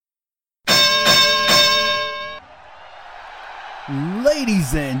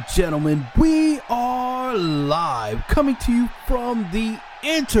Ladies and gentlemen, we are live, coming to you from the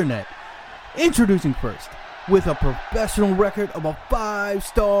internet. Introducing first, with a professional record of a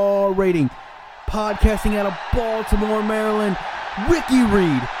 5-star rating, podcasting out of Baltimore, Maryland, Ricky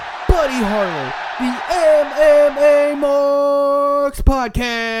Reed, Buddy Harlow, the MMA Marks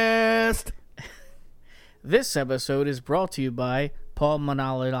Podcast. This episode is brought to you by Paul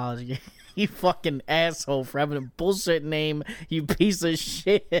Monology. You fucking asshole for having a bullshit name, you piece of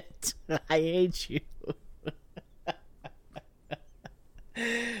shit. I hate you.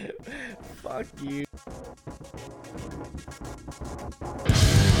 Fuck you.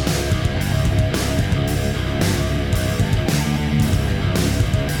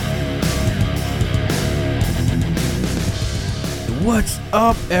 What's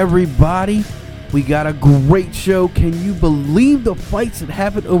up, everybody? We got a great show. Can you believe the fights that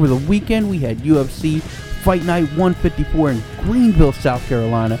happened over the weekend? We had UFC Fight Night 154 in Greenville, South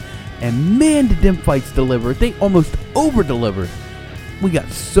Carolina. And man, did them fights deliver. They almost over-delivered. We got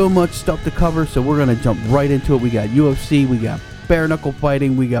so much stuff to cover, so we're going to jump right into it. We got UFC, we got bare knuckle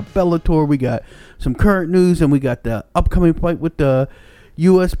fighting, we got Bellator, we got some current news, and we got the upcoming fight with the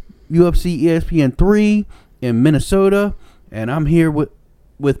UFC ESPN 3 in Minnesota. And I'm here with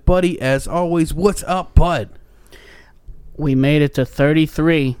Buddy, as always. What's up, Bud? We made it to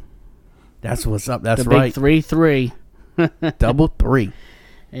 33. That's what's up. That's the right. Big 3-3. Double three.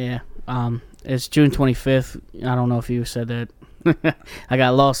 Yeah. It's June 25th. I don't know if you said that. I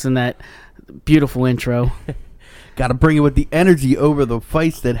got lost in that beautiful intro. Got to bring it with the energy over the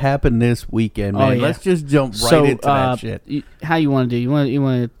fights that happened this weekend, man. Oh, yeah. Let's just jump right into that shit. How you want to do? You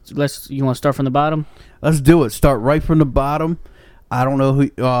want to start from the bottom? Let's do it. Start right from the bottom. I don't know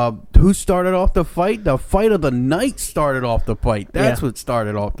who started off the fight. The fight of the night started off the fight. That's what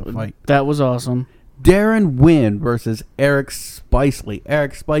started off the fight. That was awesome. Darren Wynn versus Eric Spicely.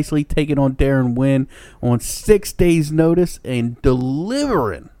 Eric Spicely taking on Darren Wynn on 6 days' notice and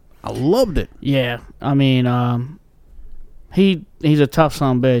delivering. I loved it. Yeah, I mean, he's a tough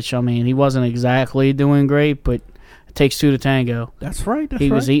son of a bitch. I mean, he wasn't exactly doing great, but it takes two to tango. That's right.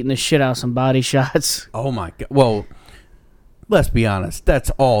 He was eating the shit out of some body shots. Oh my god. Well, let's be honest. That's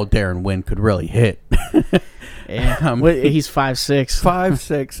all Darren Wynn could really hit. Yeah, he's 5'6".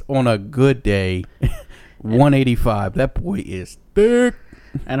 5'6" on a good day. 185. That boy is thick.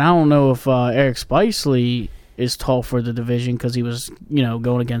 And I don't know if Eric Spicely is tall for the division because he was,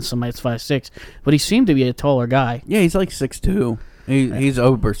 going against somebody that's 5'6", but he seemed to be a taller guy. Yeah, he's like 6'2". He's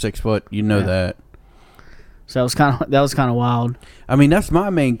over 6 foot. You know that. So that was kind of wild. I mean, that's my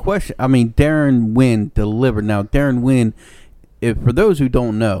main question. I mean, Darren Wynn delivered. Now, Darren Wynn, for those who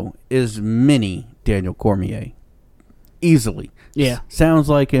don't know, is mini Daniel Cormier. Easily. Yeah. Sounds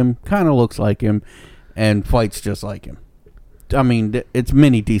like him, kind of looks like him, and fights just like him. I mean, it's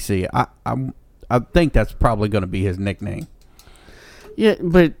mini DC. I think that's probably going to be his nickname. Yeah,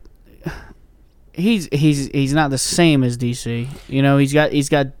 but he's not the same as DC. He's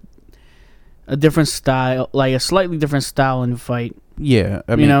got a different style, like a slightly different style in the fight. Yeah,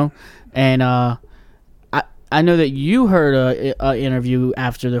 I mean, and I know that you heard a interview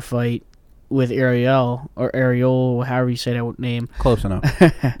after the fight with Ariel, however you say that name. Close enough.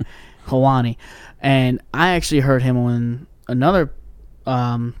 Helwani. And I actually heard him on another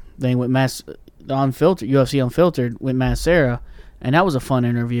thing with UFC Unfiltered with Matt Serra, and that was a fun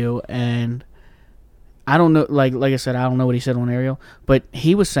interview. And I don't know, like I said, I don't know what he said on Ariel, but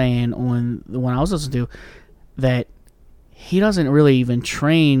he was saying on the one I was listening to that he doesn't really even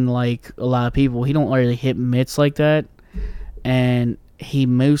train like a lot of people. He don't really hit mitts like that, and he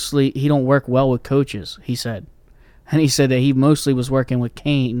don't work well with coaches, he said. And he said that he mostly was working with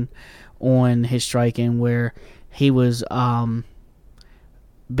Kane on his striking, where he was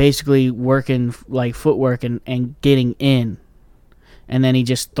basically working like footwork and getting in. And then he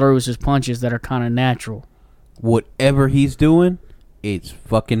just throws his punches that are kind of natural. Whatever he's doing, it's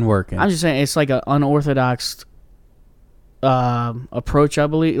fucking working. I'm just saying, it's like an unorthodox approach, I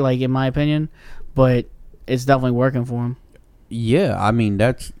believe, like in my opinion. But it's definitely working for him. Yeah, I mean,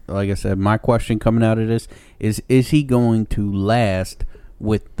 that's, like I said, my question coming out of this is he going to last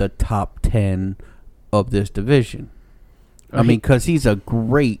with the top 10 of this division? I mean, because he's a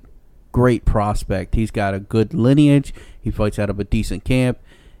great prospect. He's got a good lineage. He fights out of a decent camp.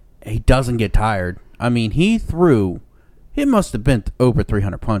 He doesn't get tired. I mean, he must have been over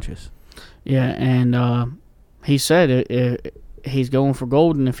 300 punches. Yeah, and he said he's going for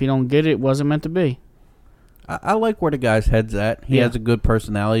gold, and if he don't get it, it wasn't meant to be. I like where the guy's head's at. He has a good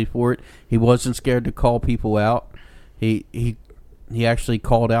personality for it. He wasn't scared to call people out. He he actually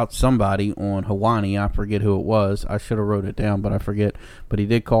called out somebody on Hawani. I forget who it was. I should have wrote it down, but I forget. But he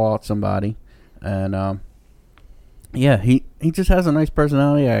did call out somebody, and yeah, he just has a nice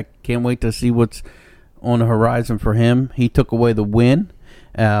personality. I can't wait to see what's on the horizon for him. He took away the win.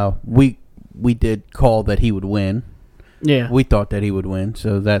 We did call that he would win. Yeah, we thought that he would win.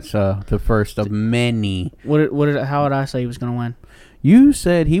 So that's the first of many. How did I say he was going to win? You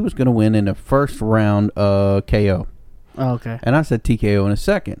said he was going to win in the first round KO. Oh, okay. And I said TKO in a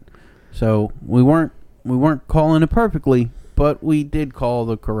second. So we weren't calling it perfectly, but we did call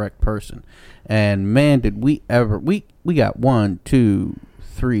the correct person. And man, did we ever we got 1, 2,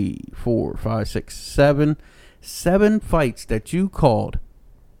 3, 4, 5, 6, 7 fights that you called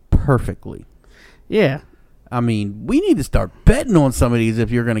perfectly. Yeah. I mean, we need to start betting on some of these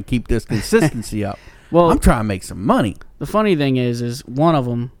if you're going to keep this consistency up. Well, I'm trying to make some money. The funny thing is one of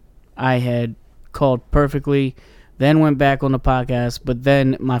them I had called perfectly, then went back on the podcast, but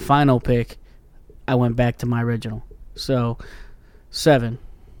then my final pick, I went back to my original. So, 7.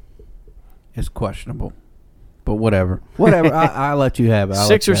 It's questionable, but whatever. I'll let you have it.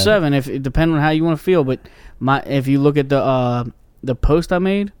 6 or 7, if depending on how you want to feel. But if you look at the post I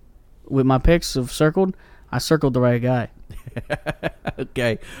made with my picks of circled, I circled the right guy.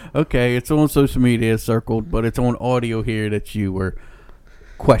 Okay. It's on social media circled, but it's on audio here that you were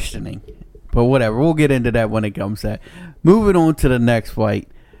questioning. But whatever, we'll get into that when it comes to that. Moving on to the next fight,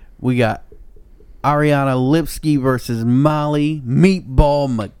 we got Ariane Lipski versus Molly Meatball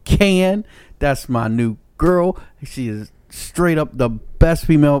McCann. That's my new girl. She is straight up the best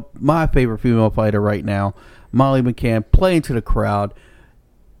my favorite female fighter right now. Molly McCann playing to the crowd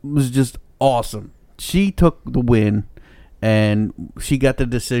was just awesome. She took the win, and she got the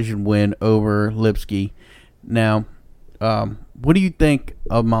decision win over Lipski. Now, what do you think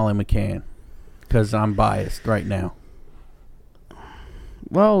of Molly McCann? Because I'm biased right now.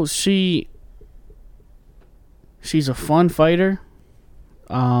 Well, she's a fun fighter.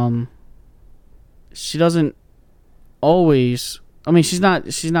 She doesn't always. I mean, she's not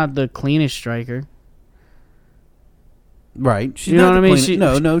the cleanest striker. Right. She's you know not what I mean?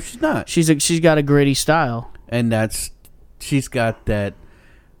 No, she's not. She's got a gritty style, and she's got that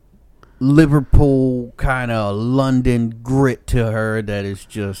Liverpool kind of London grit to her that is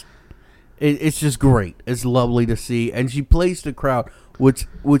just. It's just great. It's lovely to see, and she plays the crowd, which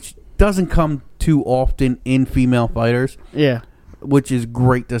doesn't come too often in female fighters. Yeah, which is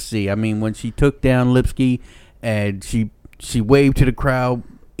great to see. I mean, when she took down Lipski and she waved to the crowd,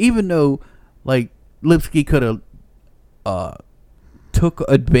 even though like Lipski could have took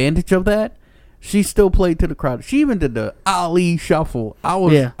advantage of that, she still played to the crowd. She even did the Ali shuffle. I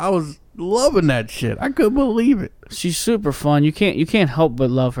was loving that shit. I couldn't believe it. She's super fun. You can't help but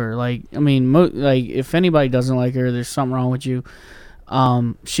love her. Like, I mean, like if anybody doesn't like her, there's something wrong with you.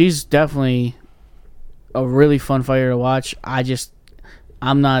 She's definitely a really fun fighter to watch.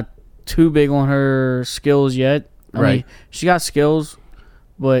 I'm not too big on her skills yet. I mean, she got skills,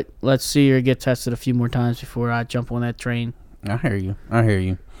 but let's see her get tested a few more times before I jump on that train. I hear you.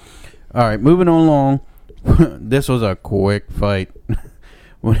 All right, moving on along. This was a quick fight.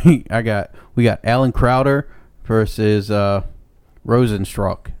 we got Alan Crowder versus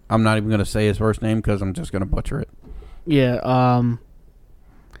Rosenstruck. I'm not even going to say his first name because I'm just going to butcher it. Yeah,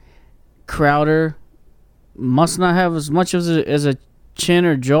 Crowder must not have as much as a chin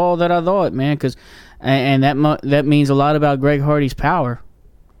or jaw that I thought, man. And that means a lot about Greg Hardy's power.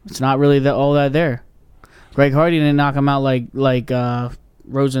 It's not really all that there. Greg Hardy didn't knock him out like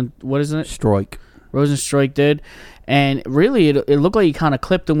Rosenstruck did. And really, it looked like he kind of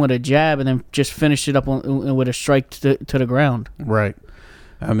clipped him with a jab and then just finished it up with a strike to the ground. Right.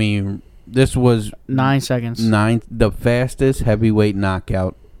 I mean, this was 9 seconds. The fastest heavyweight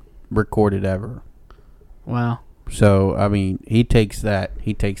knockout recorded ever. Wow. So, I mean, he takes that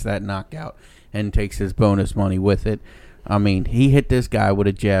knockout and takes his bonus money with it. I mean, he hit this guy with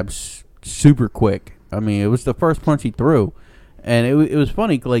a jab super quick. I mean, it was the first punch he threw. And it was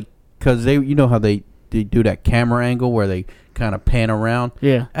funny, like, because you know how they do that camera angle where they kind of pan around.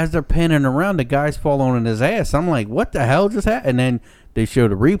 Yeah. As they're panning around, the guy's falling on his ass. I'm like, what the hell just happened? And then they show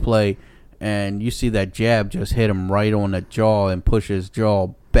the replay, and you see that jab just hit him right on the jaw and push his jaw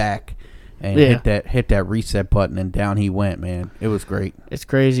back and hit that reset button, and down he went, man. It was great. It's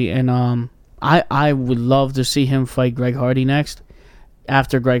crazy. And I would love to see him fight Greg Hardy next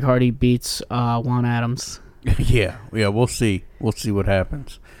after Greg Hardy beats Juan Adams. Yeah, we'll see. We'll see what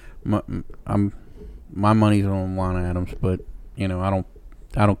happens. My money's on Juan Adams, but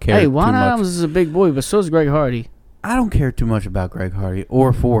I don't care. Hey, Juan too Adams much. is a big boy, but so is Greg Hardy. I don't care too much about Greg Hardy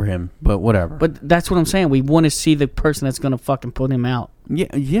or for him, but whatever. But that's what I'm saying. We want to see the person that's going to fucking put him out. Yeah,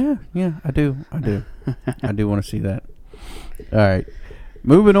 I do. I do want to see that. All right.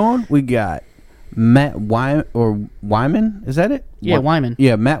 Moving on, we got Matt Wyman. Is that it? Yeah, Wyman.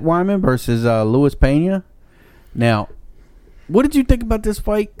 Yeah, Matt Wyman versus Luis Pena. Now, what did you think about this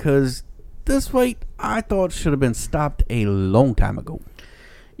fight? Because this fight, I thought should have been stopped a long time ago.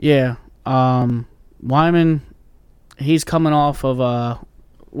 Yeah. Wyman, he's coming off of,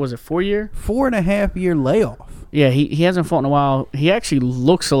 was it 4 year? 4.5 year layoff. Yeah, he hasn't fought in a while. He actually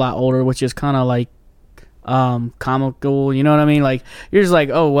looks a lot older, which is kind of like comical. You know what I mean? Like, you're just like,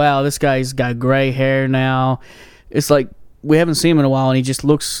 oh, wow, this guy's got gray hair now. It's like we haven't seen him in a while, and he just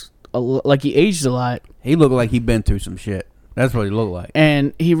looks like he aged a lot. He looked like he'd been through some shit. That's what he looked like.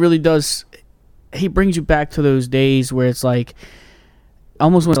 And he really does. He brings you back to those days where it's like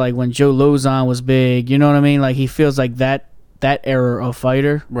almost like when Joe Lozon was big. You know what I mean? Like, he feels like that era of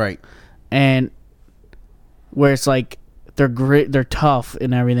fighter. Right. And where it's like they're great, they're tough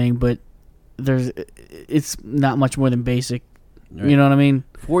and everything, but it's not much more than basic. Right. You know what I mean?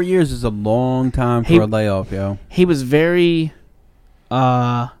 4 years is a long time for a layoff, yo. He was very,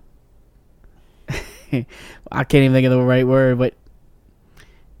 I can't even think of the right word, but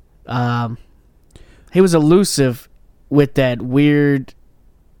he was elusive with that weird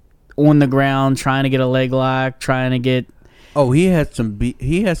on the ground, trying to get a leg lock, trying to get. Oh, he had some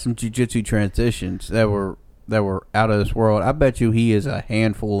jiu-jitsu transitions that were out of this world. I bet you he is a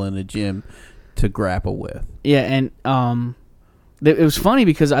handful in the gym to grapple with. Yeah, and it was funny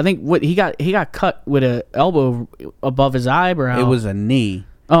because I think what he got cut with an elbow above his eyebrow. It was a knee.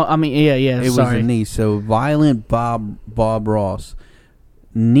 Oh, I mean, yeah. It was a knee. So Violent Bob Ross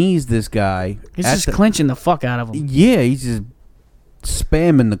knees this guy. He's just clinching the fuck out of him. Yeah, he's just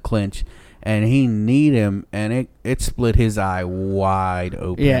spamming the clinch, and he kneed him, and it split his eye wide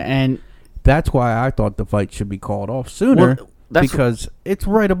open. Yeah, and that's why I thought the fight should be called off sooner, because it's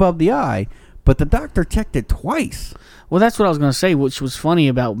right above the eye. But the doctor checked it twice. Well, that's what I was going to say, which was funny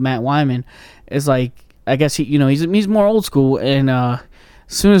about Matt Wyman. Is like, I guess he's more old school, and as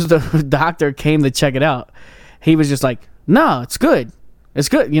soon as the doctor came to check it out, he was just like, "No, it's good. It's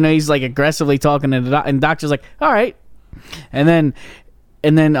good." You know, he's like aggressively talking to the doctor, and the doctor's like, "All right." And then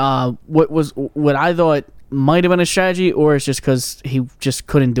what I thought might have been a strategy, or it's just because he just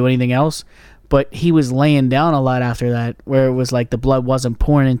couldn't do anything else, but he was laying down a lot after that, where it was like the blood wasn't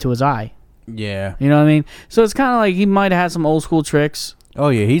pouring into his eye. Yeah. You know what I mean? So it's kind of like he might have had some old school tricks. Oh,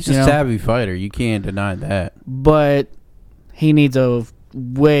 yeah. He's a savvy fighter. You can't deny that. But he needs a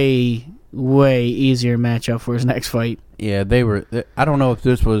way, way easier matchup for his next fight. Yeah, I don't know if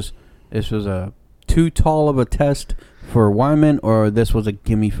this was a too tall of a test for Wyman or this was a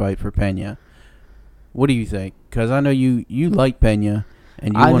gimme fight for Pena. What do you think? Because I know you like Pena.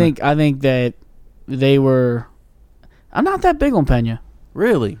 And I think that they were... I'm not that big on Pena.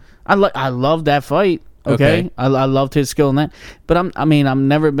 Really? I love that fight. Okay. I loved his skill in that. But I've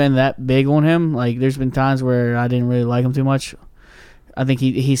never been that big on him. Like, there's been times where I didn't really like him too much. I think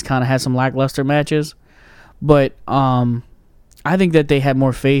he's kind of had some lackluster matches. But I think that they had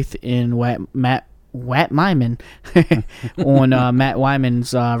more faith in Matt Wyman on Matt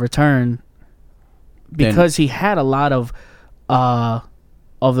Wyman's return, because he had a lot of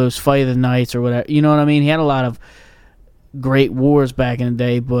those fight of the nights or whatever. You know what I mean? He had a lot of great wars back in the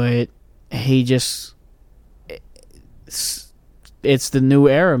day, but he just it's the new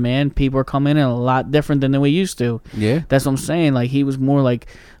era, man. People are coming in a lot different than we used to. Yeah, that's what I'm saying. Like, he was more like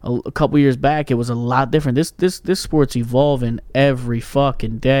a couple years back. It was a lot different. This sport's evolving every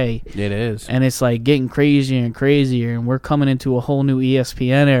fucking day. It is, and it's like getting crazier and crazier. And we're coming into a whole new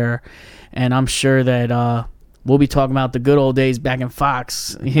ESPN era. And I'm sure that we'll be talking about the good old days back in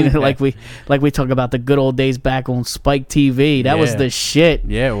Fox, you know, like we talk about the good old days back on Spike TV. That was the shit.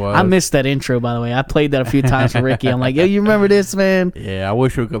 Yeah, it was. I missed that intro, by the way. I played that a few times for Ricky. I'm like, yo, you remember this, man? Yeah, I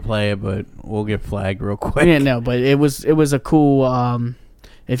wish we could play it, but we'll get flagged real quick. Yeah, no, but it was a cool.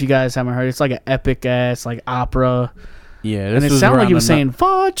 If you guys haven't heard, it's like an epic ass like opera. Yeah, and it sounded like he was saying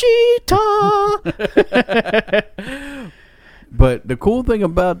Vegeta. But the cool thing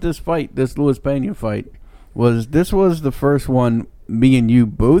about this fight, this Luis Pena fight, was this was the first one me and you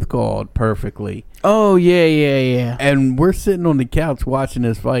both called perfectly. Oh, yeah. And we're sitting on the couch watching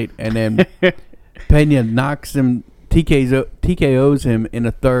this fight, and then Pena knocks him, TKOs him in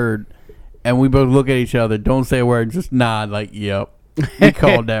a third, and we both look at each other, don't say a word, just nod like, yep. We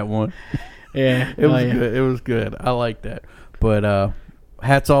called that one. Yeah. It was good. It was good. I like that. But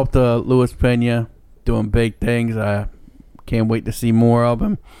hats off to Luis Pena, doing big things. I can't wait to see more of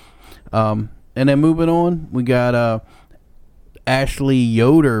him. And then moving on, we got Ashley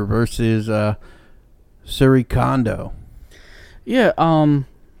Yoder versus Suri Kondo. Yeah.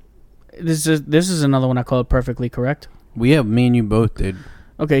 This is another one I call it Perfectly Correct. Me and you both did.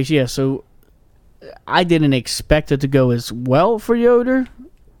 Okay. Yeah. So I didn't expect it to go as well for Yoder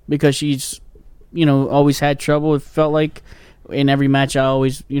because she's, always had trouble. It felt like in every match I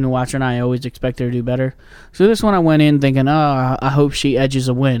always, watch her and I always expect her to do better. So this one I went in thinking, I hope she edges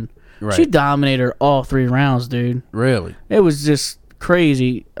a win. Right. She dominated her all 3 rounds, dude. Really? It was just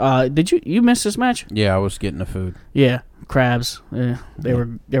crazy. Did you miss this match? Yeah, I was getting the food. Yeah, crabs. Yeah, they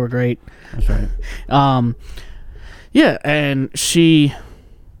were great. That's right. Yeah, and she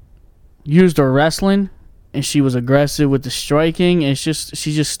used her wrestling, and she was aggressive with the striking, and she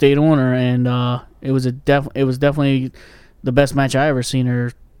just stayed on her, and it was definitely the best match I ever seen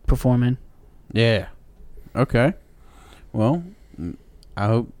her perform in. Yeah. Okay. Well,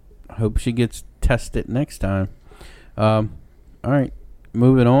 I hope she gets tested next time. All right,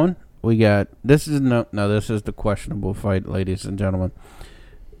 moving on. We got this is the questionable fight, ladies and gentlemen.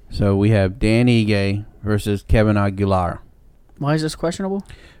 So we have Dan Ige versus Kevin Aguilar. Why is this questionable?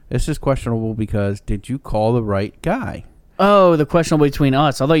 This is questionable because did you call the right guy? Oh, the questionable between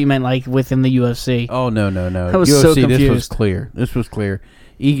us. I thought you meant like within the UFC. Oh no. I was UFC, so confused. This was clear.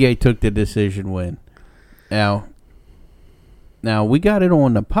 Ige took the decision win. Now we got it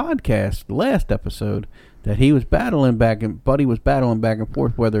on the podcast last episode that he was Buddy was battling back and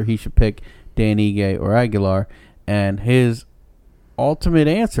forth whether he should pick Dan Ige or Aguilar, and his ultimate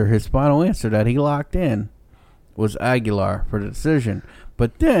answer, his final answer that he locked in was Aguilar for the decision.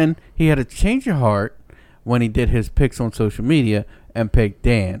 But then he had a change of heart when he did his picks on social media and picked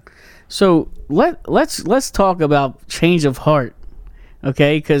Dan. So let's talk about change of heart,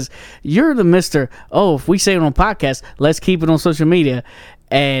 okay? Because you're the Mister. Oh, if we say it on podcast, let's keep it on social media.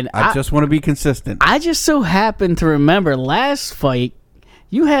 And I just want to be consistent. I just so happen to remember last fight,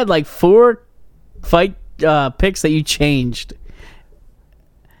 you had like 4 fight picks that you changed.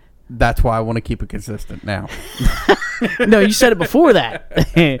 That's why I want to keep it consistent now. No, you said it before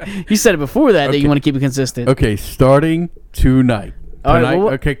that. You said it before that Okay. you want to keep it consistent. Okay, starting tonight. All right, well,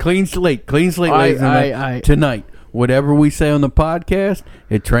 okay, clean slate, ladies and right, gentlemen. Tonight, whatever we say on the podcast,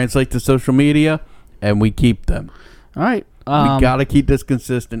 it translates to social media, and we keep them. All right. We got to keep this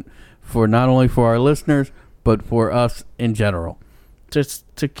consistent for not only for our listeners, but for us in general.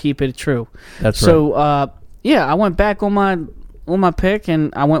 Just to keep it true. That's right. So, yeah, I went back on my pick,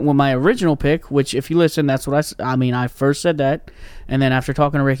 and I went with my original pick, which if you listen, that's what I first said that, and then after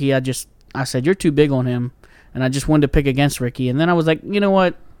talking to Ricky, I said, you're too big on him, and I just wanted to pick against Ricky, and then I was like, you know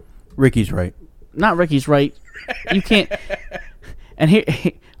what? Ricky's right. Not Ricky's right. You can't. And here,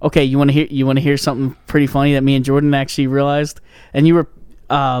 okay, you want to hear something pretty funny that me and Jordan actually realized, and you were,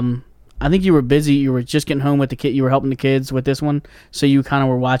 I think you were busy. You were just getting home with the kid. You were helping the kids with this one, so you kind of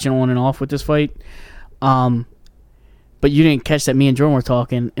were watching on and off with this fight. But you didn't catch that me and Jordan were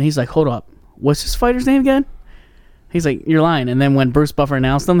talking, and he's like, hold up, what's this fighter's name again? He's like, you're lying. And then when Bruce Buffer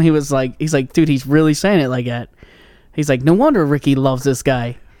announced him, he's like, dude, he's really saying it like that. He's like, no wonder Ricky loves this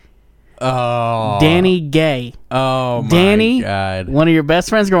guy. Oh. Danny Gay. Oh, my Danny, God. one of your best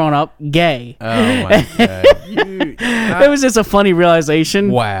friends growing up, Gay. Oh, my God. It was just a funny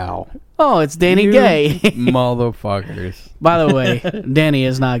realization. Wow. Oh, it's Danny You Gay. Motherfuckers. By the way, Danny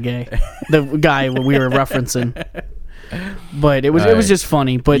is not gay. The guy we were referencing. But it was just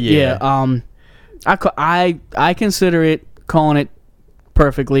funny. But yeah, I consider it calling it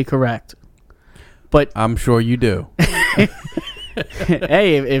perfectly correct. But I'm sure you do.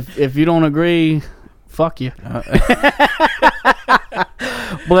 hey, if you don't agree, fuck you.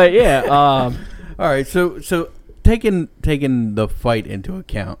 But yeah, all right. So taking the fight into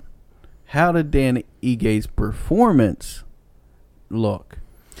account, how did Dan Ige's performance look?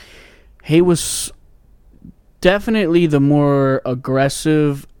 He was definitely the more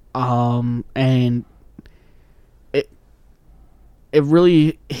aggressive, and he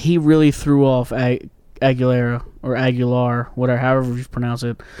really threw off Aguilera or Aguilar, whatever, however you pronounce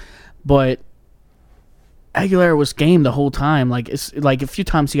it. But Aguilera was game the whole time. Like it's like a few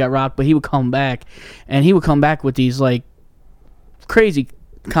times he got rocked, but he would come back, and he would come back with these like crazy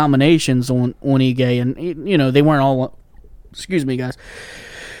combinations on Ige, and they weren't all. Excuse me, guys.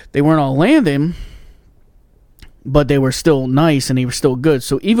 They weren't all landing, but they were still nice and they were still good.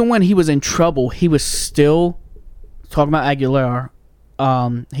 So even when he was in trouble, he was still talking about Aguilar.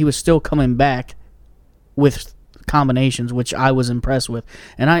 He was still coming back with combinations, which I was impressed with.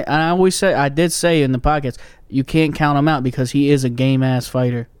 And I always say, I did say in the podcast, you can't count him out because he is a game ass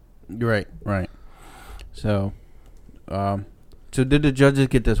fighter. Right. So did the judges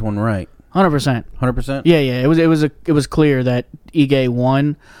get this one right? 100%. 100%? Yeah. It was clear that Ige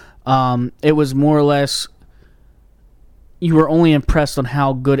won. It was more or less you were only impressed on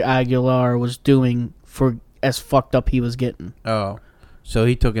how good Aguilar was doing for as fucked up he was getting. Oh, so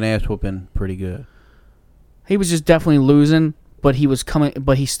he took an ass whooping pretty good. He was just definitely losing, but he was coming.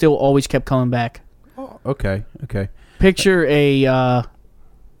 But he still always kept coming back. Oh, okay. Picture a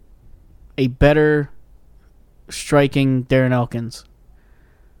better striking Darren Elkins.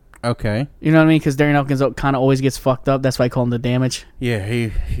 Okay. You know what I mean? Because Darren Elkins kind of always gets fucked up. That's why I call him the damage. Yeah, he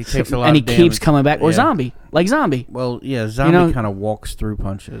takes a lot and he of damage. keeps coming back. Or Zombie. Like Zombie. Well, yeah, Zombie kind of walks through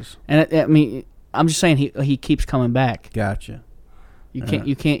punches. And I mean, I'm just saying he keeps coming back. Gotcha. You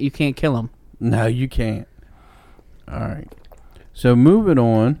can't kill him. No, you can't. All right. So moving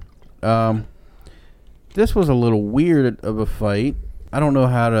on. This was a little weird of a fight. I don't know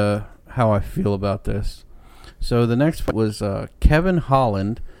how I feel about this. So the next fight was Kevin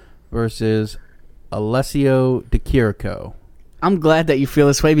Holland versus Alessio Di Chirico. I'm glad that you feel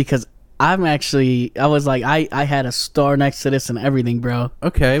this way because I was like, I had a star next to this and everything, bro.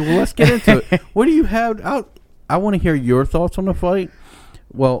 Okay, well, let's get into it. What do you have? I want to hear your thoughts on the fight.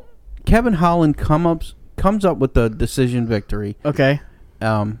 Well, Kevin Holland comes up with the decision victory. Okay.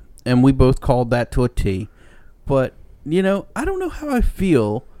 And we both called that to a T. But, I don't know how I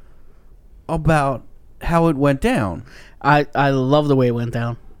feel about how it went down. I love the way it went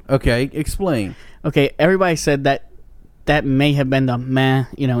down. Okay, explain. Okay, everybody said that may have been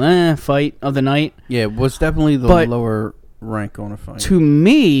the fight of the night. Yeah, it was definitely the lower rank on a fight. To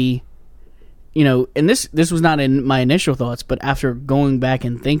me, and this was not in my initial thoughts, but after going back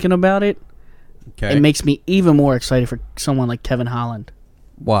and thinking about it, okay, it makes me even more excited for someone like Kevin Holland.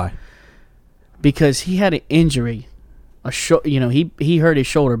 Why? Because he had an injury. He hurt his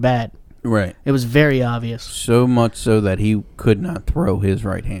shoulder bad. Right. It was very obvious. So much so that he could not throw his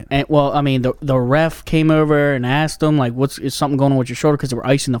right hand. And well, I mean, the ref came over and asked him, like, is something going on with your shoulder? Because they were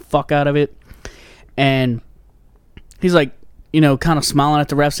icing the fuck out of it. And he's like, kind of smiling at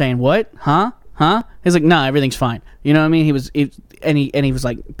the ref saying, what? Huh? He's like, nah, everything's fine. You know what I mean? He was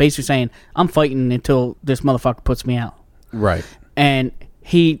like basically saying, I'm fighting until this motherfucker puts me out. Right. And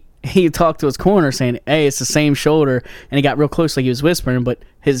he talked to his corner saying, hey, it's the same shoulder. And he got real close like he was whispering, but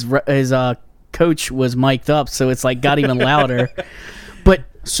his coach was mic'd up, so it's like got even louder. But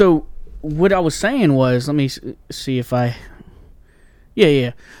so what I was saying was, let me see if I...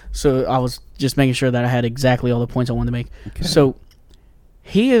 Yeah. So I was just making sure that I had exactly all the points I wanted to make. Okay. So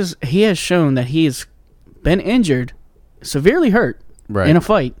he has shown that he has been injured, severely hurt in a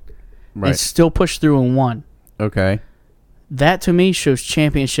fight, and still pushed through and won. Okay. That to me shows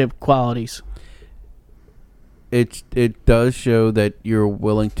championship qualities. It does show that you're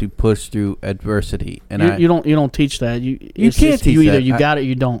willing to push through adversity, and you don't teach that. You can't teach you either that. You got it, or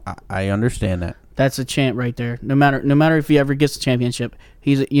you don't. I understand that. That's a champ right there. No matter if he ever gets the championship,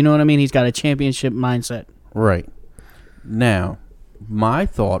 you know what I mean. He's got a championship mindset. Right. Now, my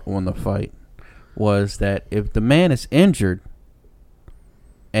thought on the fight was that if the man is injured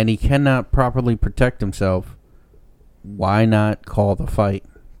and he cannot properly protect himself, why not call the fight?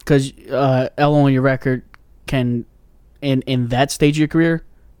 Because L on your record can, in that stage of your career,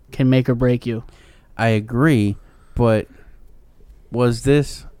 can make or break you. I agree, but was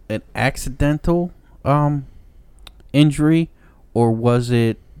this an accidental injury, or was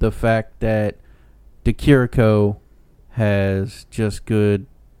it the fact that Di Chirico has just good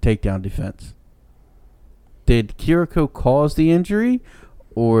takedown defense? Did Chirico cause the injury,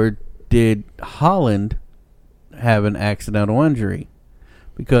 or did Holland have an accidental injury?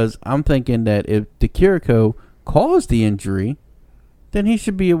 Because I'm thinking that if Di Chirico caused the injury, then he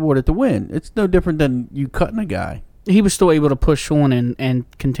should be awarded the win. It's no different than you cutting a guy. He was still able to push on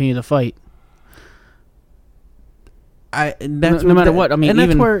and continue the fight. No matter what. I mean,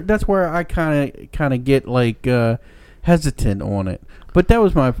 and that's where I kind of get like hesitant on it. But that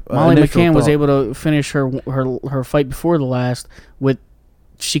was my Molly McCann thought. Was able to finish her fight before the last with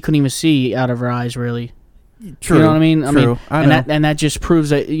she couldn't even see out of her eyes really. True. You know what I mean? True. And that just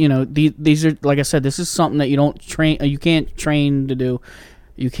proves that these are, like I said, this is something that you don't train. You can't train to do.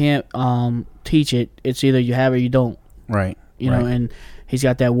 You can't teach it. It's either you have or you don't. Right. You know, and he's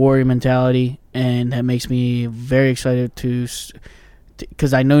got that warrior mentality, and that makes me very excited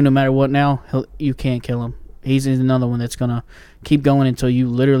because I know no matter what now, you can't kill him. He's another one that's gonna keep going until you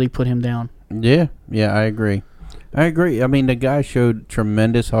literally put him down. Yeah, I agree. I mean, the guy showed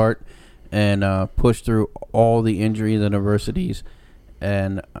tremendous heart and pushed through all the injuries and adversities,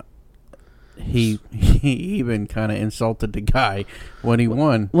 and he even kind of insulted the guy when he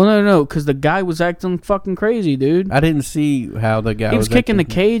won. Well, no, because the guy was acting fucking crazy, dude. I didn't see how the guy He was kicking the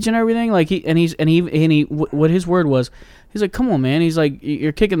cage and everything. Like what his word was. He's like, "Come on, man." He's like,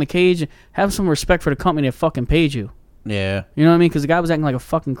 "You're kicking the cage. Have some respect for the company that fucking paid you." Yeah. You know what I mean? Because the guy was acting like a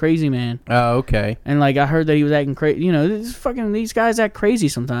fucking crazy man. Oh, okay. And like I heard that he was acting crazy. You know, these guys act crazy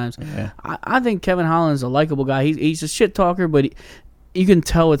sometimes. Yeah. I think Kevin Holland's a likable guy. He's a shit talker, but you can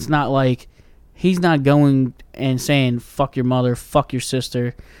tell it's not like he's not going and saying "fuck your mother," "fuck your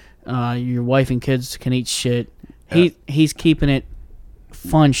sister," your wife and kids can eat shit. He's keeping it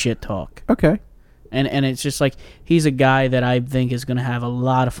fun shit talk. Okay. And it's just like he's a guy that I think is going to have a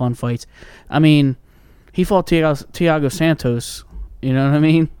lot of fun fights. I mean, he fought Thiago Santos. You know what I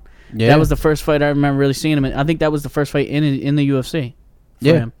mean? Yeah. That was the first fight I remember really seeing him in. I think that was the first fight in the UFC for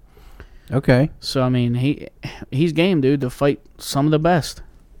him. Okay. So I mean, he's game, dude, to fight some of the best.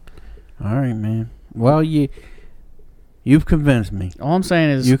 All right, man. Well, you've convinced me. All I'm saying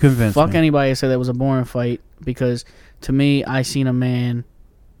is, you convinced fuck me. anybody that said that was a boring fight, because to me, I seen a man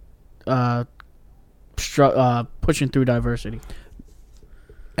pushing through adversity.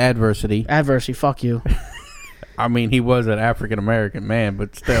 Adversity, fuck you. I mean, he was an African American man,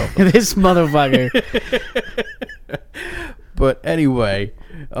 but still. This motherfucker. But anyway,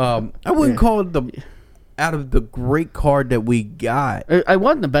 I wouldn't call it out of the great card that we got. I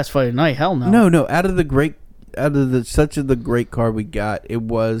wasn't the best fight of the night. Hell no. No, out of the great card we got, it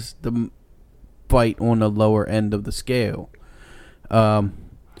was the fight on the lower end of the scale. But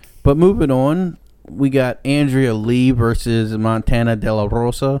moving on, we got Andrea Lee versus Montana De La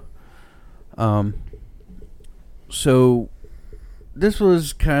Rosa. So this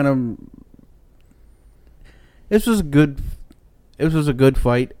was a good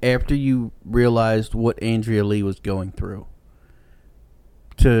fight after you realized what Andrea Lee was going through.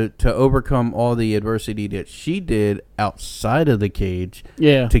 To overcome all the adversity that she did outside of the cage.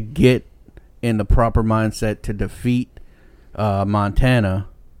 Yeah. To get in the proper mindset to defeat Montana,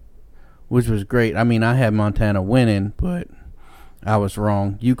 which was great. I mean, I had Montana winning, but I was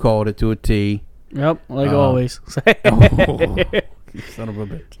wrong. You called it to a T. Yep, like always. You son of a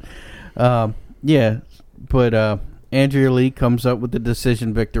bitch. Yeah, but Andrea Lee comes up with the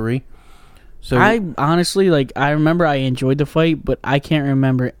decision victory. So I honestly, I remember I enjoyed the fight, but I can't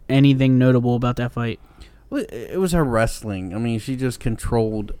remember anything notable about that fight. It was her wrestling. I mean, she just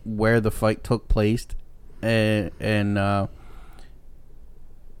controlled where the fight took place, and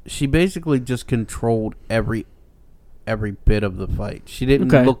she basically just controlled every bit of the fight. She didn't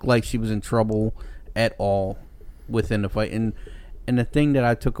look like she was in trouble at all within the fight. And the thing that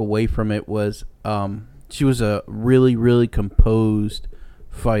I took away from it was she was a really, really composed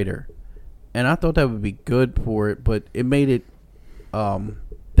fighter. And I thought that would be good for it, but it made it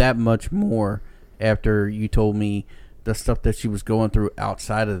that much more after you told me the stuff that she was going through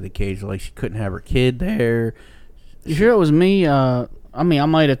outside of the cage. Like, she couldn't have her kid there. You sure it was me? I mean, I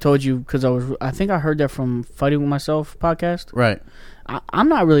might have told you because I think I heard that from Fighting With Myself podcast. Right. I'm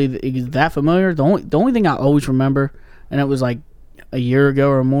not really that familiar. The only thing I always remember, and it was like a year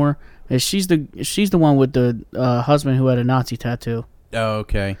ago or more, is she's the one with the husband who had a Nazi tattoo. Oh,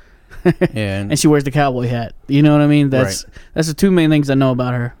 okay. Yeah, and she wears the cowboy hat. You know what I mean? That's the two main things I know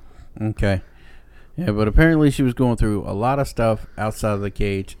about her. Okay. Yeah, but apparently she was going through a lot of stuff outside of the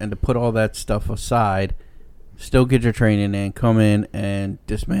cage, and to put all that stuff aside, still get your training and come in and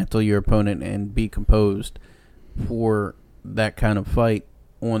dismantle your opponent and be composed for that kind of fight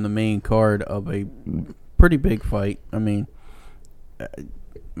on the main card of a pretty big fight. I mean,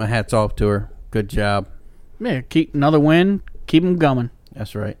 my hat's off to her. Good job. Yeah, keep another win. Keep them coming.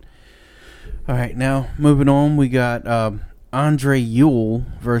 That's right. All right, now moving on, we got Andre Ewell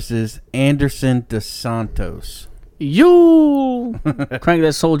versus Anderson Dos Santos. You crank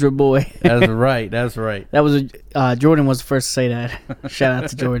that soldier boy. That's right. That was Jordan was the first to say that. Shout out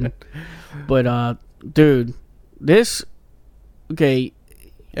to Jordan. But dude, this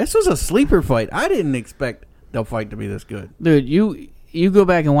was a sleeper fight. I didn't expect the fight to be this good. Dude, you go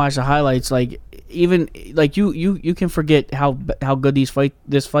back and watch the highlights. Like, even like you can forget how good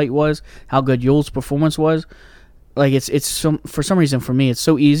this fight was, how good Ewell's performance was. Like, it's for some reason for me it's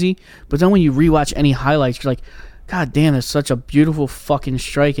so easy, but then when you rewatch any highlights, you're like, God damn, it's such a beautiful fucking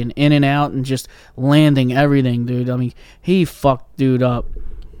striking in and out and just landing everything, dude. I mean, he fucked dude up.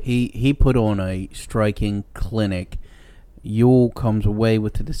 He put on a striking clinic. Ewell comes away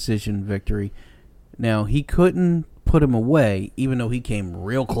with the decision victory. Now, he couldn't put him away, even though he came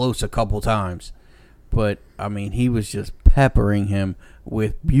real close a couple times. But, I mean, he was just peppering him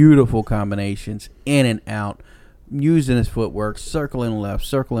with beautiful combinations, in and out, using his footwork, circling left,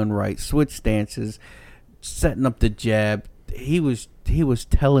 circling right, switch stances, setting up the jab. He was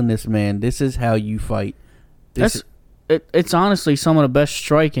telling this man, this is how you fight. It's honestly some of the best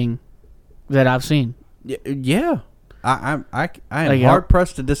striking that I've seen. Yeah. I am hard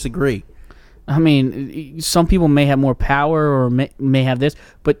pressed to disagree. I mean, some people may have more power or may have this,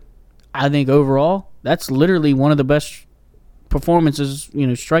 but I think overall, that's literally one of the best performances,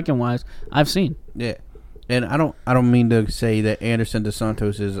 striking wise, I've seen. Yeah, and I don't mean to say that Anderson dos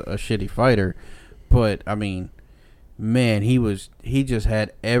Santos is a shitty fighter, but I mean, man, he just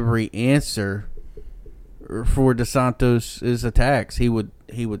had every answer for dos Santos' attacks. He would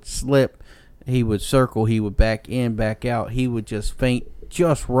slip, he would circle, he would back in, back out. He would just feint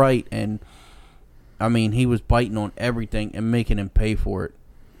just right, and I mean, he was biting on everything and making him pay for it.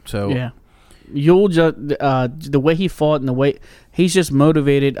 So yeah, the way he fought and the way he's just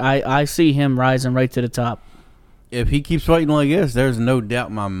motivated. I see him rising right to the top. If he keeps fighting like this, there's no doubt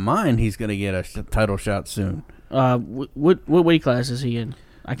in my mind he's going to get a title shot soon. What weight class is he in?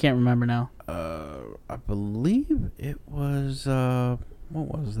 I can't remember now. I believe it was what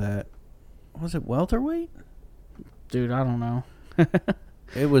was that? Was it welterweight? Dude, I don't know.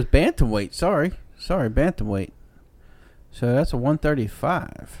 It was bantamweight. Sorry, bantamweight. So that's a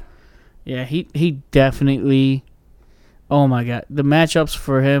 135. Yeah, he definitely. Oh my god, the matchups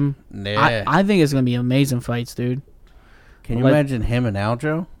for him. Yeah. I think it's gonna be amazing fights, dude. Can you imagine him and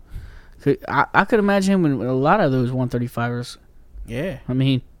Aljo? I could imagine him with a lot of those 135ers. Yeah. I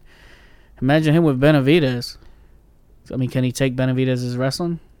mean, imagine him with Benavidez. I mean, can he take Benavidez's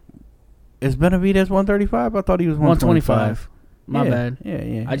wrestling? Is Benavidez 135? I thought he was 125. My bad.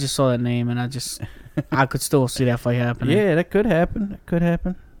 Yeah. I just saw that name and I could still see that fight happening. Yeah, that could happen.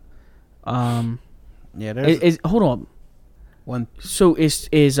 Yeah, there's hold on. One. So is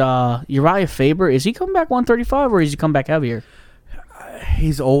Uriah Faber? Is he coming back 135 or is he come back heavier?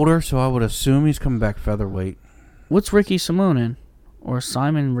 He's older, so I would assume he's coming back featherweight. What's Ricky Simone in? Or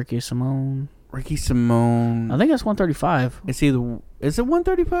Simon Ricky Simone? Ricky Simone. I think that's 135. Is it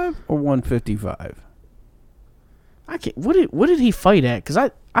 135 or 155? I can't. What did he fight at?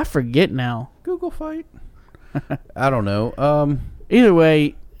 Because I forget now. Google fight. I don't know. Either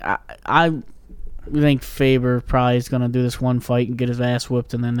way, I think Faber probably is going to do this one fight and get his ass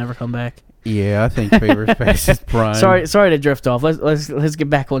whipped and then never come back. Yeah, I think Faber's past his prime. Sorry to drift off. Let's get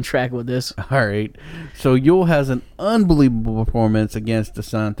back on track with this. All right. So Yul has an unbelievable performance against dos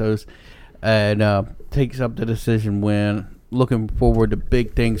Santos and takes up the decision win. Looking forward to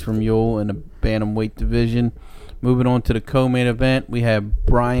big things from Yul in the bantamweight division. Moving on to the co-main event, we have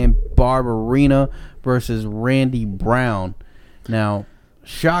Bryan Barberena versus Randy Brown. Now,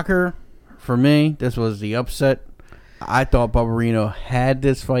 shocker for me, this was the upset. I thought Barberena had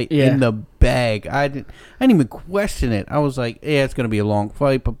this fight in the bag. I didn't even question it. I was like, yeah, it's going to be a long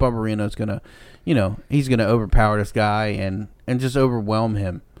fight, but Barberena's going to, he's going to overpower this guy and just overwhelm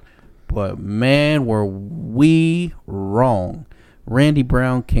him. But, man, were we wrong. Randy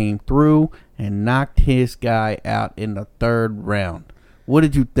Brown came through and knocked his guy out in the third round. What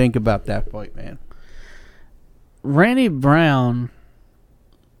did you think about that fight, man? Randy Brown,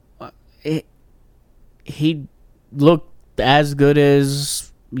 he looked as good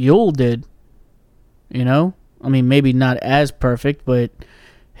as Yul did. I mean, maybe not as perfect, but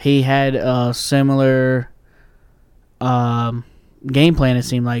he had a similar game plan, it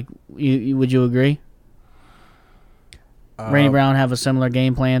seemed like. Would you agree? Randy Brown have a similar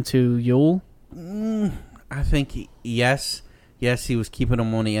game plan to Yul? I think yes, he was keeping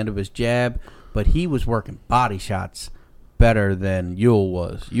him on the end of his jab, but he was working body shots better than Yul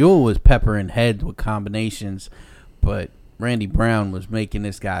was. Yul was peppering heads with combinations, but Randy Brown was making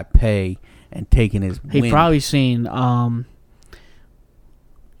this guy pay and taking his win.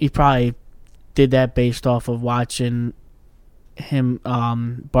 He probably did that based off of watching him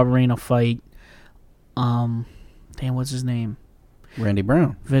Barberena fight what's his name? Randy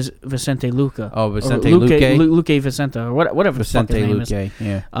Brown. Vicente Luque. Oh, Vicente Luque. Luque Vicente, or whatever Vicente his name Luque, is.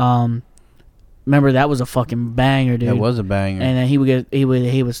 Yeah. Remember, that was a fucking banger, dude. That was a banger. And then he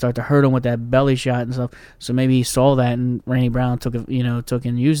would start to hurt him with that belly shot and stuff. So maybe he saw that, and Randy Brown took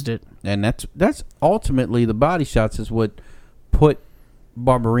and used it. And that's ultimately the body shots is what put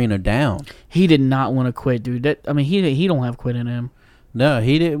Barberena down. He did not want to quit, dude. He don't have quit in him. No,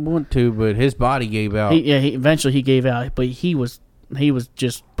 he didn't want to, but his body gave out. Eventually he gave out, but he was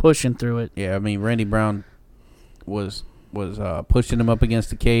just pushing through it. Yeah, I mean, Randy Brown was pushing him up against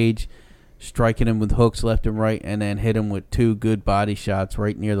the cage, striking him with hooks left and right, and then hit him with two good body shots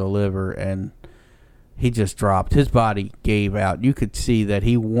right near the liver, and he just dropped. His body gave out. You could see that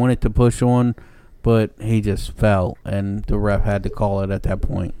he wanted to push on, but he just fell, and the ref had to call it at that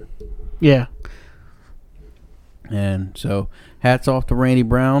point. Yeah. And so, hats off to Randy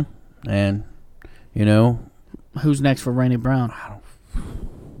Brown, and, you know. Who's next for Randy Brown?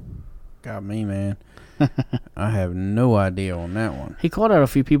 Got me, man. I have no idea on that one. He called out a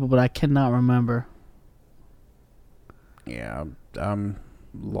few people, but I cannot remember. Yeah, I'm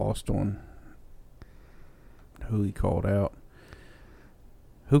lost on who he called out.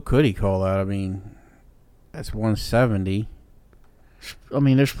 Who could he call out? I mean, that's 170. I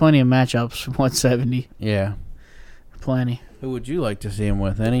mean, there's plenty of matchups. 170. Yeah. Plenty. Who would you like to see him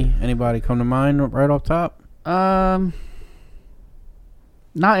with? Anybody come to mind right off top? Not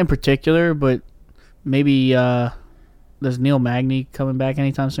in particular, but maybe does Neil Magny coming back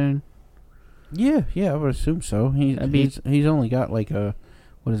anytime soon? Yeah, I would assume so. He's only got like a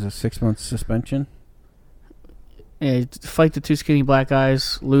 6-month suspension? Yeah, fight the two skinny black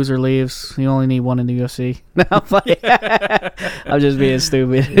guys. Loser leaves. You only need one in the UFC. I'm just being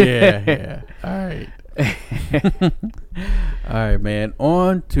stupid. Yeah. All right. All right, man.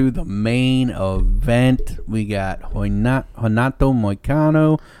 On to the main event. We got Renato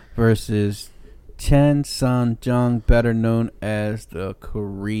Moicano versus Chen Sun Jung, better known as the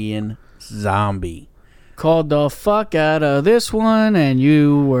Korean Zombie. Called the fuck out of this one, and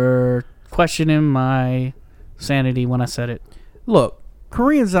you were questioning my sanity when I said it. Look,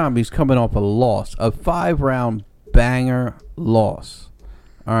 Korean Zombie's coming off a loss, a 5-round banger loss.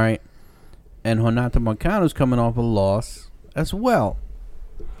 All right. And Renato Moicano's coming off a loss as well.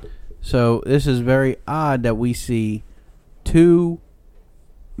 So this is very odd that we see two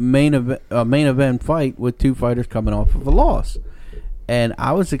main event fight with two fighters coming off of a loss. And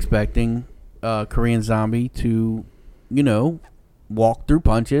I was expecting Korean Zombie to, walk through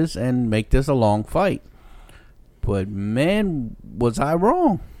punches and make this a long fight. But man, was I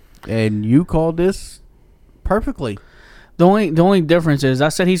wrong. And you called this perfectly. The only difference is I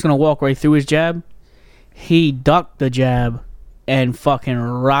said he's going to walk right through his jab. He ducked the jab and fucking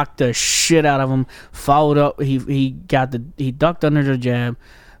rocked the shit out of him. Followed up. He ducked under the jab.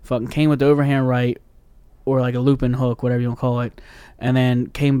 Fucking came with the overhand right, or like a looping hook, whatever you want to call it, and then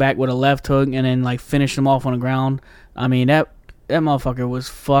came back with a left hook and then like finished him off on the ground. I mean that motherfucker was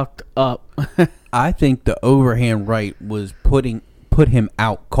fucked up. I think the overhand right was put him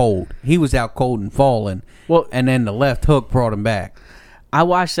out cold. He was out cold and falling. Well, and then the left hook brought him back. I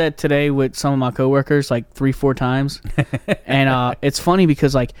watched that today with some of my coworkers like 3-4 times, and it's funny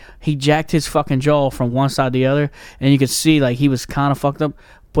because like he jacked his fucking jaw from one side to the other, and you could see like he was kind of fucked up.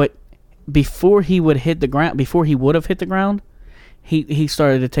 But before he would have hit the ground, he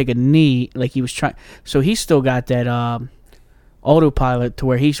started to take a knee like he was trying. So he's still got that autopilot to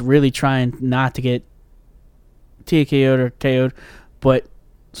where he's really trying not to get TKO'd or KO'd. But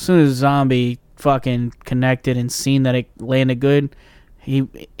as soon as Zombie fucking connected and seen that it landed good, he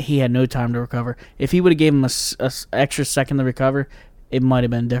had no time to recover. If he would have gave him a extra second to recover, it might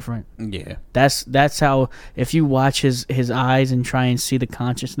have been different. Yeah. That's how, if you watch his eyes and try and see the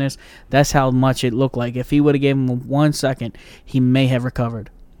consciousness, that's how much it looked like. If he would have given him 1 second, he may have recovered.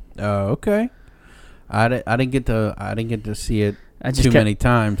 Okay. I didn't get to see it many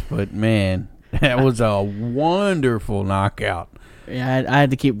times, but man, that was a wonderful knockout. Yeah, I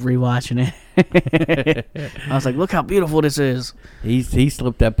had to keep rewatching it. I was like, look how beautiful this is. He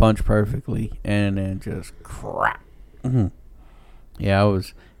slipped that punch perfectly, and then just crap. Mm-hmm. Yeah,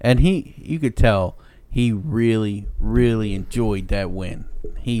 you could tell he really, really enjoyed that win.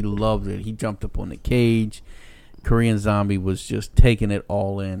 He loved it. He jumped up on the cage. Korean Zombie was just taking it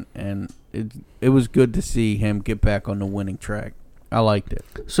all in, and it was good to see him get back on the winning track. I liked it.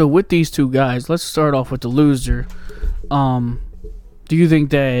 So with these two guys, let's start off with the loser. Do you think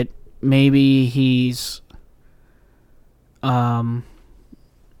that maybe he's not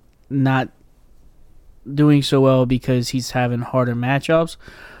doing so well because he's having harder matchups,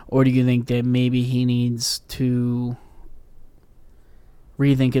 or do you think that maybe he needs to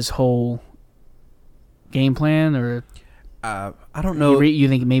rethink his whole game plan, or I don't know. You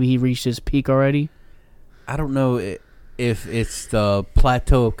think maybe he reached his peak already? I don't know if it's the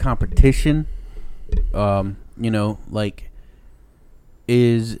plateau of competition.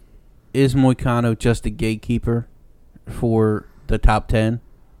 Is Moicano just a gatekeeper for the top 10?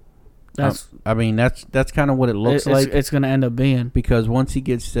 That's kind of what it looks like. It's going to end up being, because once he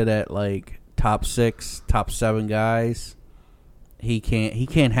gets to that like top 6, top 7 guys, he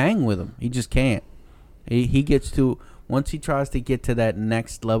can't hang with them. He just can't. He gets to, once he tries to get to that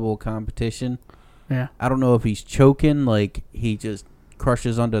next level of competition. Yeah. I don't know if he's choking, like he just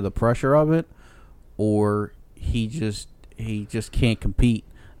crushes under the pressure of it, or he just can't compete.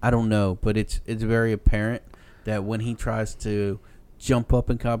 I don't know, but it's very apparent that when he tries to jump up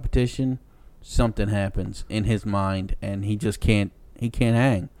in competition, something happens in his mind, and he just can't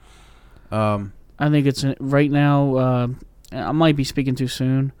hang. I think it's right now. I might be speaking too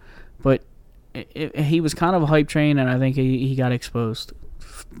soon, but he was kind of a hype train, and I think he got exposed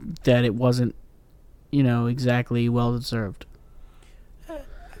that it wasn't, exactly well deserved.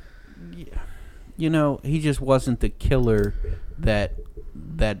 He just wasn't the killer that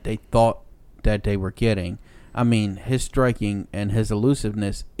they thought that they were getting. I mean, his striking and his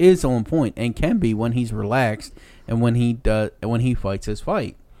elusiveness is on point and can be when he's relaxed and when he fights his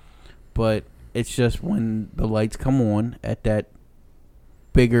fight. But it's just when the lights come on at that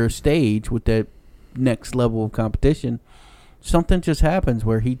bigger stage with that next level of competition, something just happens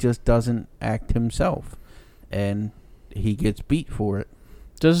where he just doesn't act himself, and he gets beat for it.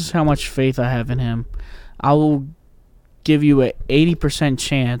 This is how much faith I have in him. I will give you a 80%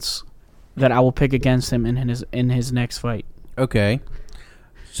 chance that I will pick against him in his next fight. Okay.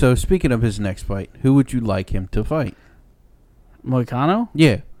 So speaking of his next fight, who would you like him to fight? Moicano?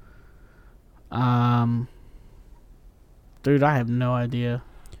 Yeah. Dude, I have no idea.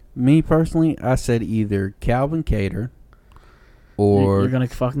 Me personally, I said either Calvin Kattar or you're gonna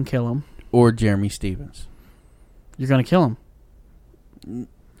fucking kill him. Or Jeremy Stevens. You're gonna kill him.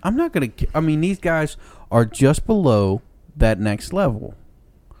 I'm not gonna. I mean, these guys are just below that next level.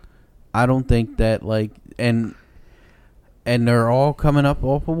 I don't think that and they're all coming up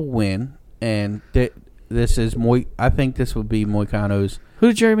off of a win, and this is I think this would be Moicano's. Who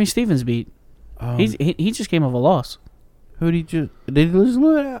did Jeremy Stevens beat? He just came off a loss. Who did he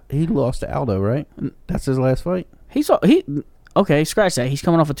lose? He lost to Aldo, right? That's his last fight. Okay, scratch that. He's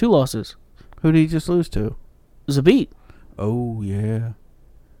coming off of 2 losses. Who did he just lose to? Zabit. Oh yeah.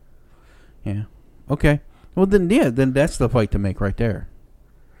 Yeah. Okay. Well then that's the fight to make right there.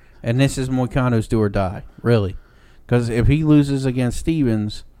 And this is Moicano's do or die, really, because if he loses against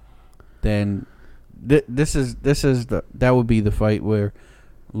Stevens, then that would be the fight where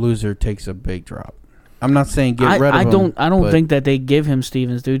loser takes a big drop. I'm not saying get rid of him. I don't think that they give him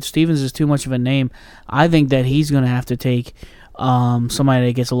Stevens, dude. Stevens is too much of a name. I think that he's gonna have to take somebody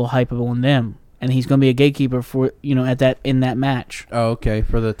that gets a little hypeable on them, and he's gonna be a gatekeeper for in that match. Oh, okay,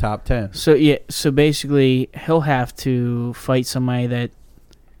 for the top 10. So yeah, so basically he'll have to fight somebody that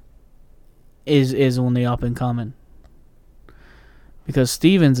is on the up and coming, because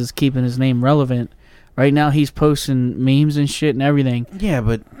Stevens is keeping his name relevant. Right now, he's posting memes and shit and everything. Yeah,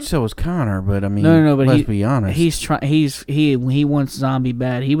 but so is Connor. But I mean, no. But let's be honest. He's trying. He wants Zombie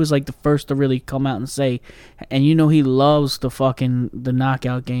bad. He was like the first to really come out and say, and he loves the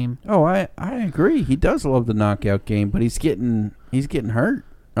knockout game. Oh, I agree. He does love the knockout game, but he's getting hurt.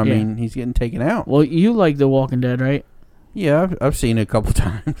 I mean, he's getting taken out. Well, you like The Walking Dead, right? Yeah, I've seen it a couple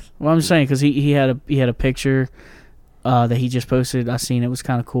times. Well, I'm just saying because he had a picture that he just posted. I seen it. It was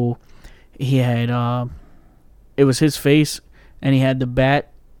kind of cool. He had it was his face, and he had the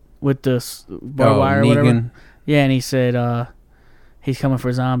bat with the barbed wire or whatever. Yeah, and he said he's coming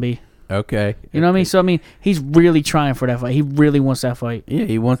for Zombie. Okay. You know what I mean? So I mean, he's really trying for that fight. He really wants that fight. Yeah,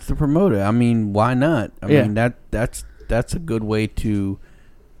 he wants to promote it. I mean, why not? I mean that's a good way to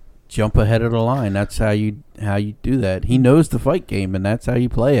jump ahead of the line. That's how you do that. He knows the fight game, and that's how you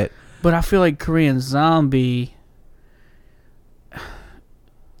play it. But I feel like Korean Zombie.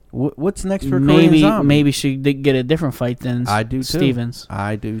 What's next for Korean Zombie? Maybe she did get a different fight than Stevens.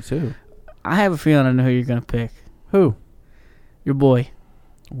 I do too. I have a feeling I know who you're gonna pick. Who? Your boy.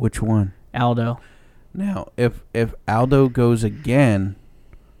 Which one? Aldo. Now, if Aldo goes again,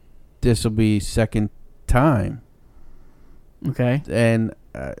 this will be second time. Okay. And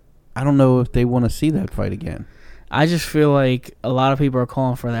I don't know if they want to see that fight again. I just feel like a lot of people are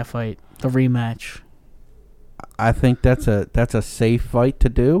calling for that fight, the rematch. I think that's a safe fight to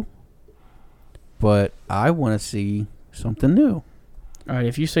do, but I want to see something new. All right,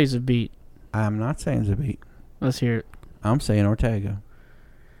 if you say Zabit. I'm not saying Zabit. Let's hear it. I'm saying Ortega.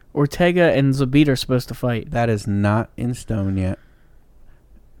 Ortega and Zabit are supposed to fight. That is not in stone yet.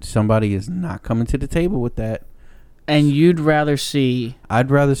 Somebody is not coming to the table with that. And you'd rather see... I'd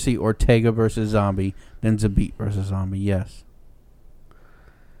rather see Ortega versus Zombie than Zabit versus Zombie, yes.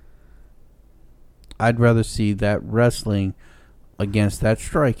 I'd rather see that wrestling against that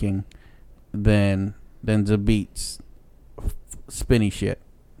striking than Zabit's spinny shit.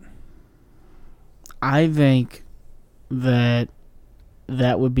 I think that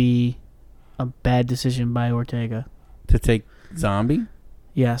would be a bad decision by Ortega. To take Zombie?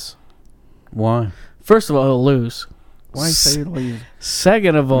 Yes. Why? First of all, he'll lose. Why say he'll lose?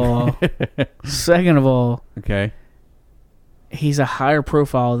 Second of all, Okay. he's a higher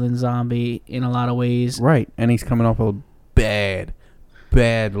profile than Zombie in a lot of ways. Right, and he's coming off a bad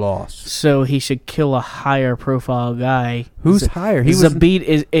loss. So he should kill a higher profile guy. Who's higher? Zabit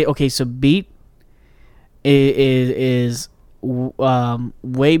is okay. Zabit is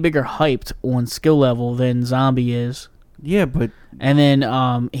way bigger hyped on skill level than Zombie is. Yeah, but and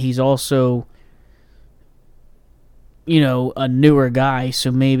then he's also, a newer guy.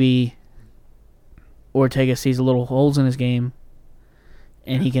 So maybe Ortega sees a little holes in his game,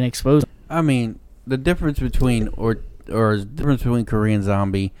 and he can expose them. I mean, the difference between Korean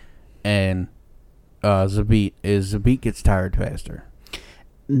Zombie and Zabit is Zabit gets tired faster.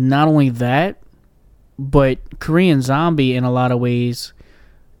 Not only that, but Korean Zombie in a lot of ways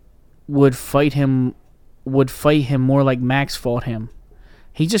would fight him more like Max fought him.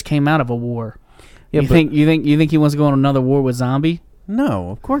 He just came out of a war. Yeah, you think he wants to go on another war with Zombie? No,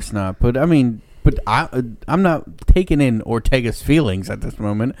 of course not. But I mean, I'm not taking in Ortega's feelings at this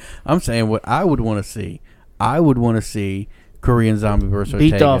moment. I'm saying what I would want to see. I would want to see Korean Zombie versus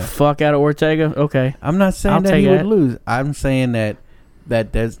Ortega. Beat the fuck out of Ortega? Okay. I'm not saying that he would lose. I'm saying that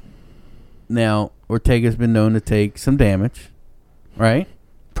there's... Now, Ortega's been known to take some damage, right?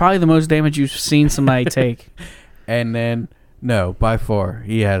 Probably the most damage you've seen somebody take. And then, no, by far,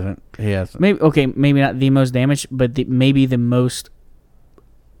 he hasn't. Maybe not the most damage, but maybe the most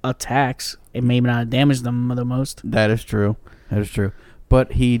attacks. It may not damage them the most. That is true.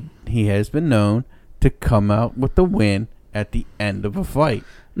 But he has been known to come out with the win at the end of a fight.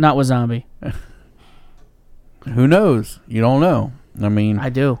 Not with Zombie. Who knows? You don't know. I mean, I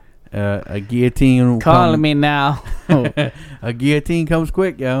do. A guillotine. Calling me now. A guillotine comes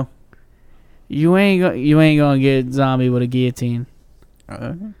quick, yo. You ain't gonna get Zombie with a guillotine.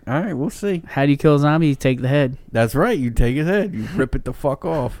 All right, we'll see. How do you kill Zombie? You take the head. That's right. You take his head. You rip it the fuck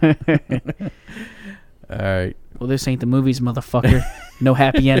off. All right. Well, this ain't the movies, motherfucker. No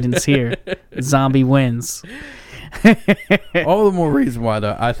happy endings here. Zombie wins. All the more reason why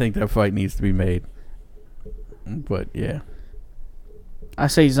I think that fight needs to be made. But yeah, I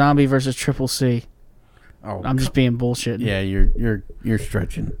say Zombie versus Triple C. Oh, I'm just being bullshit. Yeah, you're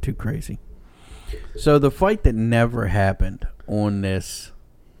stretching too crazy. So the fight that never happened on this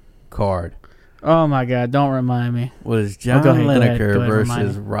card. Oh my God! Don't remind me. Was John Lineker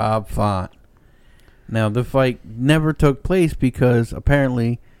versus Rob Font. Now the fight never took place because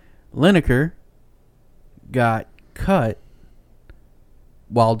apparently Lineker got cut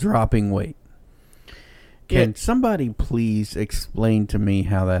while dropping weight. Can somebody please explain to me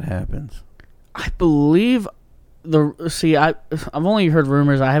how that happens? I believe I've only heard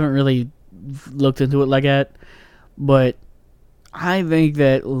rumors. I haven't really looked into it like that, but I think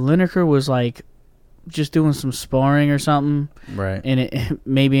that Lineker was like just doing some sparring or something, right? And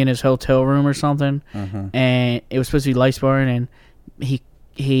maybe in his hotel room or something, and it was supposed to be light sparring, and he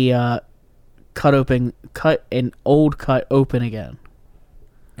cut an old cut open again.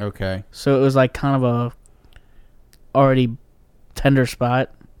 Okay. So it was like kind of a already tender spot.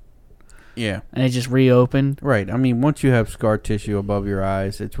 Yeah. And it just reopened. Right. I mean, once you have scar tissue above your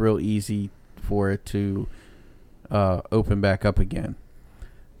eyes, it's real easy for it to open back up again.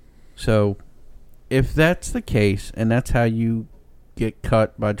 So if that's the case, and that's how you get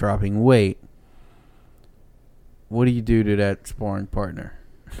cut by dropping weight, what do you do to that sparring partner?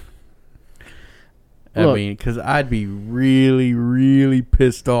 I mean, because I'd be really, really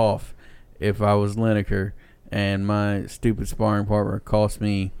pissed off if I was Lineker and my stupid sparring partner cost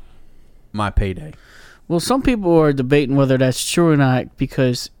me my payday. Well, some people are debating whether that's true or not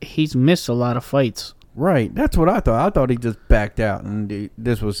because he's missed a lot of fights. Right. That's what I thought. I thought he just backed out and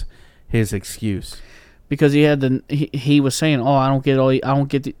this was his excuse. Because he had he was saying, "Oh, I don't get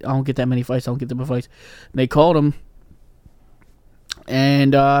that many fights. I don't get the fights." And they called him,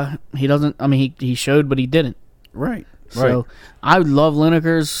 and he doesn't. I mean, he showed, but he didn't. Right. So I love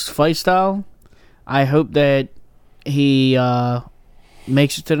Lineker's fight style. I hope that he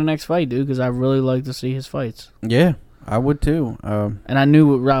makes it to the next fight, dude, because I really like to see his fights. Yeah, I would too. And I knew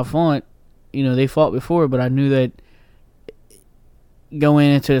with Rob Font, they fought before, but I knew that going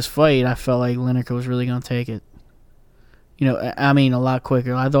into this fight, I felt like Lineker was really going to take it. I mean, a lot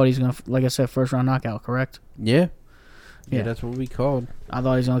quicker. I thought he was going to, like I said, first round knockout, correct? Yeah, that's what we called. I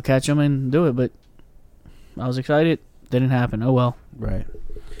thought he was going to catch him and do it, but I was excited. Didn't happen. Oh, well. Right.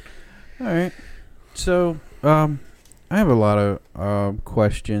 All right. So, I have a lot of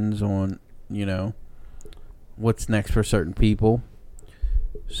questions on, what's next for certain people.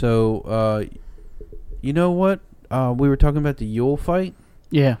 So, you know what? We were talking about the Yule fight.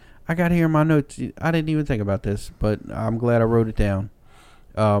 Yeah. I got here in my notes. I didn't even think about this, but I'm glad I wrote it down.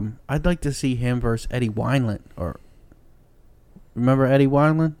 I'd like to see him versus Eddie Wineland. Remember Eddie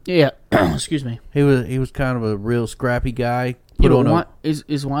Wineland? Yeah. Excuse me. He was kind of a real scrappy guy. Is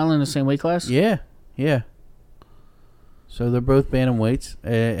Wineland the same weight class? Yeah. So they're both bantamweights,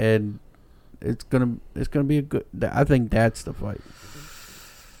 and it's gonna be a good. I think that's the fight.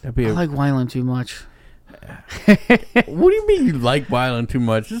 I like Wineland too much. What do you mean you like Wineland too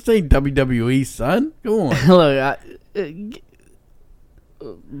much? This ain't WWE, son. Go on. Look,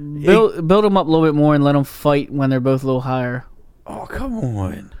 build them up a little bit more and let them fight when they're both a little higher. Oh, come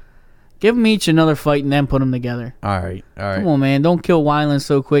on. Give them each another fight and then put them together. All right. Come on, man. Don't kill Wineland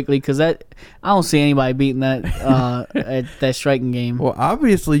so quickly, because I don't see anybody beating that at that striking game. Well,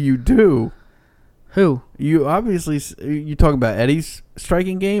 obviously you do. Who? You talking about Eddie's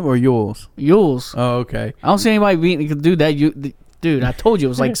striking game or Yule's? Yule's. Oh, okay. I don't see anybody beating. Dude, dude, I told you it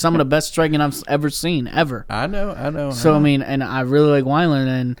was like some of the best striking I've ever seen, ever. I know. So, I mean, and I really like Wineland,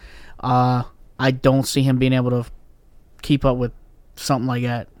 and I don't see him being able to keep up with something like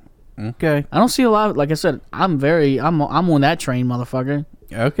that. Okay. I don't see a lot. Like I said, I'm on that train, motherfucker.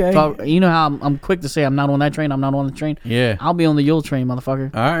 Okay. So, you know how I'm quick to say I'm not on that train. I'm not on the train. Yeah. I'll be on the Yule train,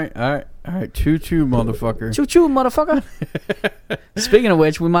 motherfucker. All right. Choo choo, motherfucker. Choo choo, motherfucker. Speaking of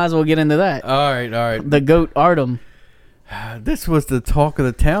which, we might as well get into that. All right. The GOAT Artem. This was the talk of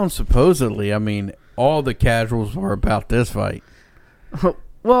the town, supposedly. I mean, all the casuals were about this fight.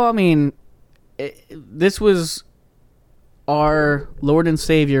 Well, I mean, this was our Lord and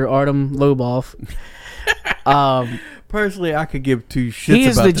Savior, Artem Lobov. Personally, I could give two shits about this. He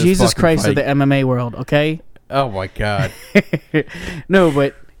is the Jesus Christ fight. of the MMA world, okay? Oh, my God. No,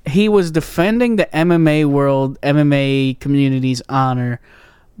 but he was defending the MMA community's honor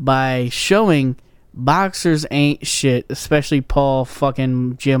by showing boxers ain't shit, especially Paul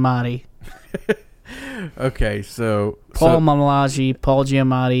fucking Giamatti. Okay, so... Paul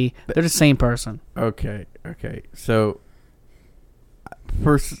Giamatti, they're the same person. Okay. So,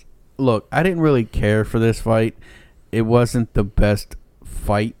 first, look, I didn't really care for this fight. It wasn't the best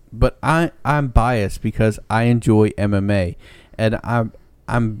fight, but I'm biased because I enjoy MMA, and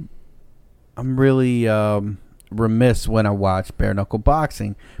I'm really remiss when I watch bare knuckle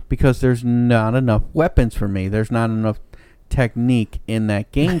boxing because there's not enough weapons for me. There's not enough technique in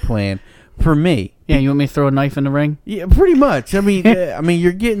that game plan for me. Yeah, you want me to throw a knife in the ring? Yeah, pretty much. I mean,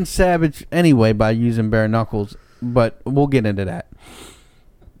 you're getting savage anyway by using bare knuckles, but we'll get into that.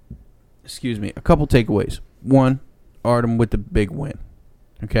 Excuse me. A couple takeaways. One, Artem with the big win.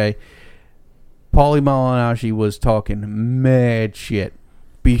 Okay? Paulie Malignaggi was talking mad shit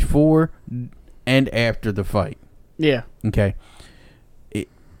before and after the fight. Yeah. Okay?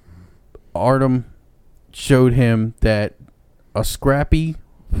 Artem showed him that a scrappy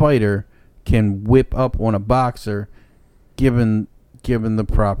fighter can whip up on a boxer given the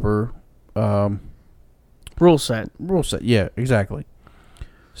proper rule set. Yeah, exactly.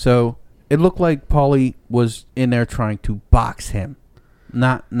 So it looked like Paulie was in there trying to box him,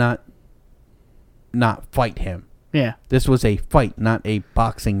 not fight him. Yeah. This was a fight, not a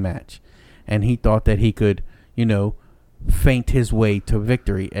boxing match. And he thought that he could, feint his way to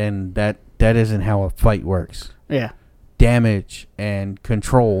victory, and that isn't how a fight works. Yeah. Damage and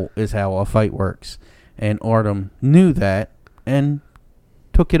control is how a fight works. And Artem knew that and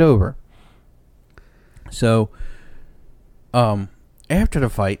took it over. So, after the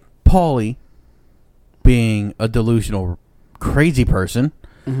fight, Paulie, being a delusional, crazy person,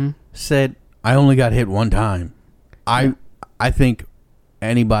 said, I only got hit one time. I think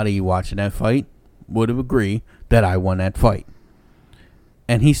anybody watching that fight would have agreed that I won that fight.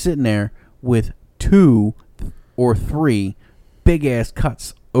 And he's sitting there with 2 or 3 big-ass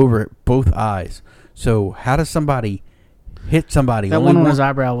cuts over both eyes. So how does somebody hit somebody? That one on his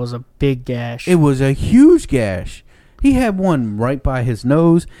eyebrow was a big gash. It was a huge gash. He had one right by his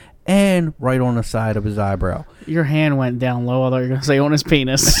nose and right on the side of his eyebrow. Your hand went down low. I thought you were going to say on his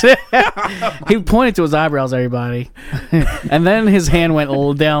penis. He pointed to his eyebrows, everybody. And then his hand went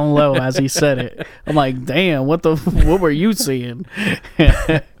down low as he said it. I'm like, damn, what were you seeing?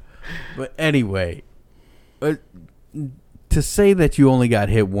 But anyway, to say that you only got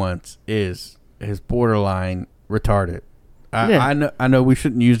hit once is borderline retarded. I know we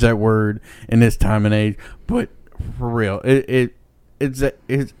shouldn't use that word in this time and age, but for real, it's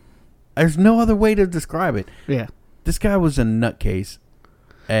there's no other way to describe it. Yeah, this guy was a nutcase,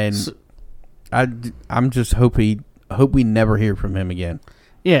 and I'm just hope we never hear from him again.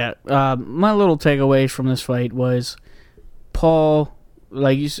 Yeah, my little takeaways from this fight was Paul.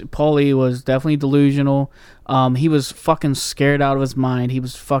 Like you said, Paulie was definitely delusional. He was fucking scared out of his mind. He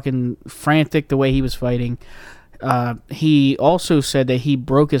was fucking frantic the way he was fighting. he also said that he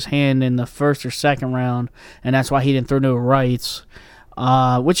broke his hand in the first or second round, and that's why he didn't throw no rights,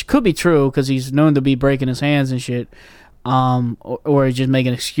 which could be true because he's known to be breaking his hands and shit, or he's just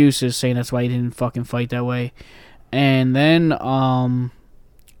making excuses saying that's why he didn't fucking fight that way. And then I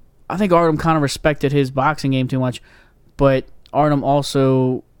think Artem kind of respected his boxing game too much, but Artem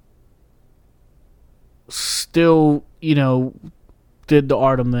also still, did the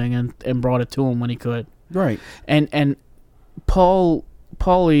Artem thing and brought it to him when he could. Right. And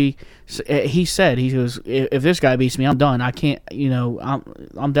Paulie, he said, he goes, if this guy beats me, I'm done. I can't,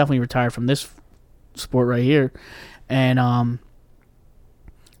 I'm definitely retired from this sport right here. And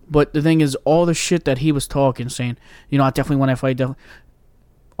but the thing is, all the shit that he was talking, saying, I definitely want to fight.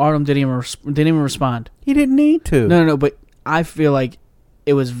 Artem didn't even respond. He didn't need to. No. But I feel like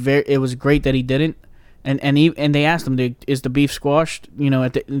it was great that he didn't. And they asked him, is the beef squashed?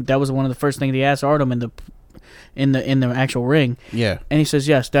 That was one of the first things they asked Artem in the actual ring. Yeah. And he says,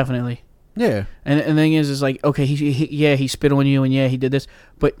 yes, definitely. Yeah. And the thing is like, okay, he spit on you, and yeah, he did this,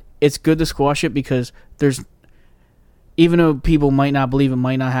 but it's good to squash it because even though people might not believe it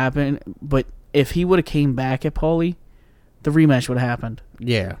might not happen, but if he would have came back at Paulie, the rematch would have happened.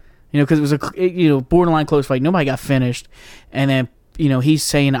 Yeah. Because it was a borderline close fight. Nobody got finished, and then he's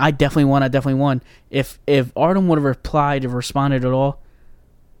saying, I definitely won. If Artem would have responded at all,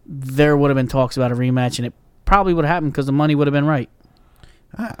 there would have been talks about a rematch, and it probably would have happened because the money would have been right.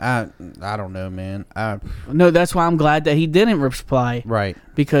 I don't know, man. No, that's why I'm glad that he didn't reply. Right.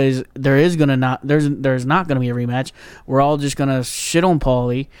 Because there's not gonna be a rematch. We're all just gonna shit on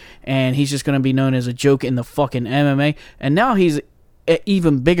Paulie, and he's just gonna be known as a joke in the fucking MMA. And now he's an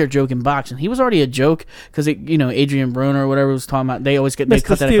even bigger joke in boxing. He was already a joke because Adrian Broner or whatever was talking about. They cut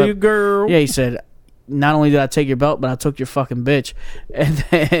that clip. Girl. Yeah, he said, not only did I take your belt, but I took your fucking bitch. And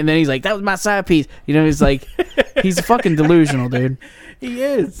then he's like, that was my side piece. He's like, he's fucking delusional, dude. He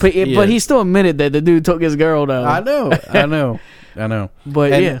is. But he still admitted that the dude took his girl, though. I know.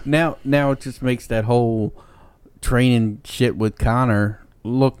 But and yeah. Now it just makes that whole training shit with Conor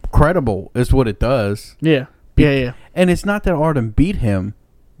look credible, is what it does. Yeah. Yeah. And it's not that Artem beat him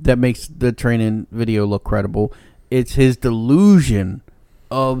that makes the training video look credible. It's his delusion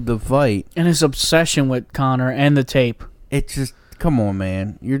of the fight. And his obsession with Conor and the tape. It's just, come on,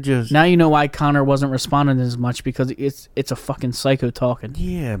 man. You're just... Now you know why Conor wasn't responding as much, because it's a fucking psycho talking.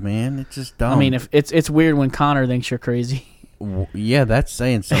 Yeah, man. It's just dumb. I mean, if it's weird when Conor thinks you're crazy. Yeah, that's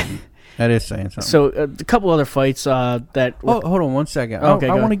saying something. That is saying something. So, a couple other fights that... hold on 1 second. Okay,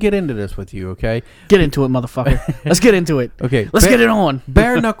 I want to get into this with you, okay? Get into it, motherfucker. Let's get into it. Okay. Let's get it on.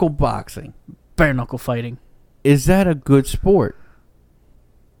 Bare knuckle boxing. Bare knuckle fighting. Is that a good sport?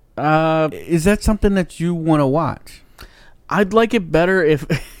 Is that something that you want to watch? I'd like it better if...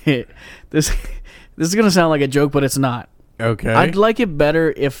 This is going to sound like a joke, but it's not. Okay. I'd like it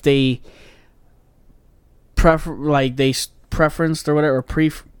better if they... preferenced or whatever,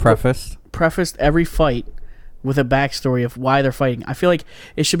 prefaced every fight with a backstory of why they're fighting. I feel like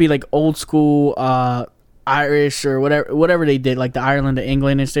it should be like old school Irish or whatever they did, like the Ireland to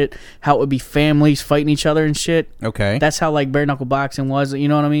England and shit, how it would be families fighting each other and shit. Okay. That's how like bare knuckle boxing was. You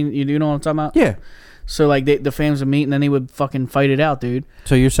know what I mean? You know what I'm talking about? Yeah. So like the families would meet and then they would fucking fight it out, dude.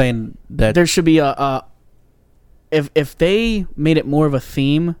 So you're saying that there should be if they made it more of a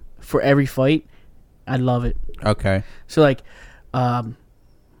theme for every fight, I'd love it. Okay. So like, I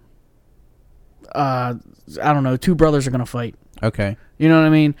don't know, two brothers are gonna fight. Okay. You know what I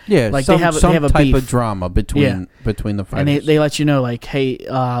mean? Yeah. Like some they have a type beef. of drama between the fighters, and they let you know like, hey,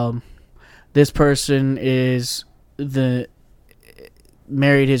 this person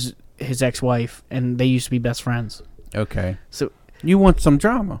married his ex-wife, and they used to be best friends. Okay. So you want some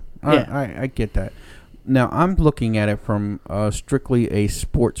drama? Yeah. I get that. Now I'm looking at it from strictly a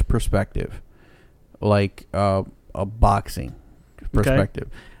sports perspective, like a boxing perspective.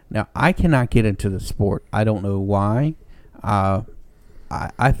 Okay. Now I cannot get into the sport. I don't know why.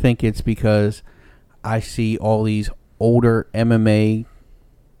 I think it's because I see all these older MMA,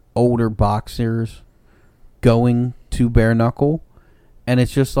 older boxers going to bare knuckle, and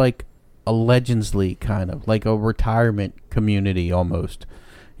it's just like a Legends League, kind of like a retirement community almost.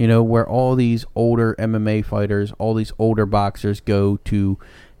 You know, where all these older MMA fighters, all these older boxers go to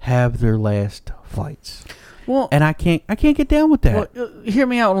have their last fights. Well, and I can't get down with that. Well, hear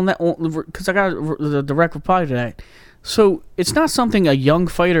me out on that, because I got the direct reply to that. So it's not something a young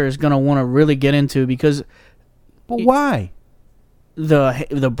fighter is going to want to really get into, because... But why?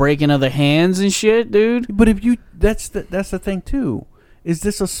 The breaking of the hands and shit, dude. But if you... That's the thing, too. Is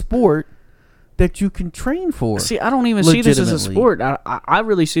this a sport that you can train for. See, I don't even see this as a sport. I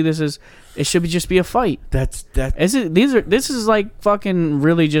really see this as it should just be a fight. This is like fucking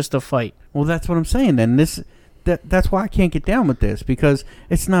really just a fight. Well, that's what I'm saying. Then that's why I can't get down with this, because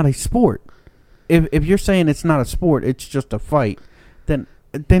it's not a sport. If you're saying it's not a sport, it's just a fight,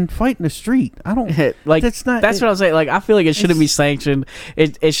 then fight in the street. I don't like. That's not. That's what I'm saying. Like, I feel like it shouldn't be sanctioned.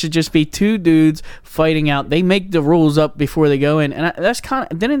 It should just be two dudes fighting out. They make the rules up before they go in, and that's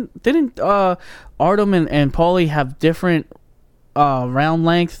kind of didn't Artem and Paulie have different round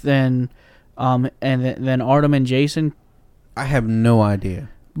length than Artem and Jason? I have no idea.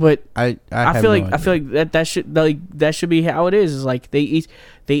 But I feel like that should be how it is. Is like they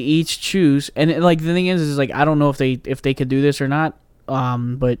each choose, and like the thing is like I don't know if they could do this or not.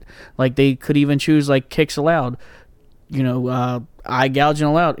 But like they could even choose like kicks allowed, eye gouging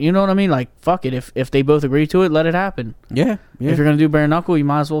allowed. You know what I mean? Like fuck it. If they both agree to it, let it happen. Yeah. If you're gonna do bare knuckle, you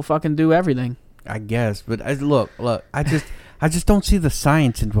might as well fucking do everything. I guess, but look. I just don't see the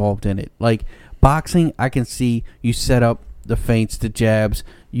science involved in it. Like boxing, I can see you set up the feints, the jabs.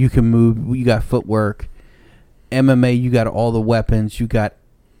 You can move. You got footwork. MMA, you got all the weapons.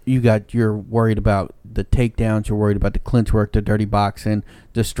 You're worried about the takedowns. You're worried about the clinch work, the dirty boxing,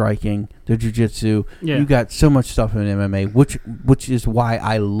 the striking, the jiu-jitsu. Yeah. You got so much stuff in MMA, which is why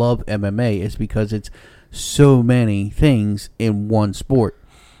I love MMA, is because it's so many things in one sport.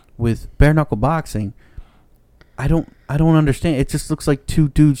 With bare knuckle boxing, I don't understand. It just looks like two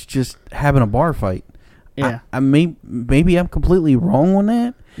dudes just having a bar fight. Yeah. Maybe I'm completely wrong on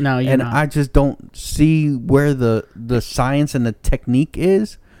that. No, you're not. I just don't see where the science and the technique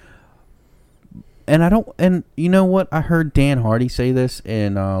is. And you know what? I heard Dan Hardy say this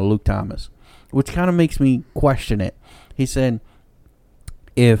in Luke Thomas, which kind of makes me question it. He said,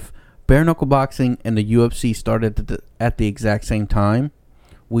 if bare knuckle boxing and the UFC started at the exact same time,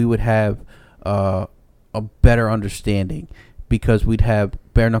 we would have a better understanding, because we'd have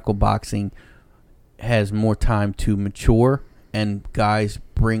bare knuckle boxing has more time to mature, and guys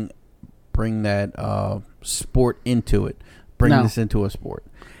bring that sport into it, this into a sport.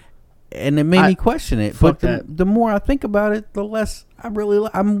 And it made me question it. But the more I think about it, the less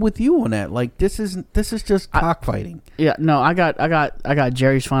I'm with you on that. Like this is just cockfighting. Yeah, no, I got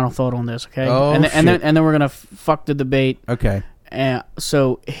Jerry's final thought on this. Okay, oh, and then we're gonna fuck the debate. Okay. And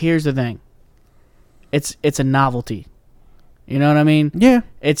so here's the thing. It's a novelty. You know what I mean? Yeah.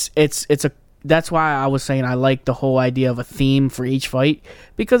 It's a. That's why I was saying I like the whole idea of a theme for each fight,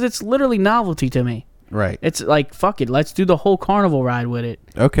 because it's literally novelty to me. Right. It's like, fuck it, let's do the whole carnival ride with it.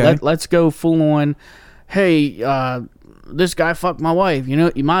 Okay. Let's go full on, hey, this guy fucked my wife.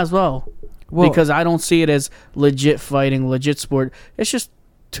 You might as well. Because I don't see it as legit fighting, legit sport. It's just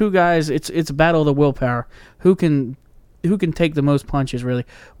two guys. It's a battle of the willpower. Who can take the most punches, really?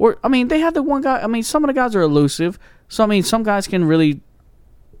 Or, I mean, they have the one guy. I mean, some of the guys are elusive. So, I mean, some guys can really,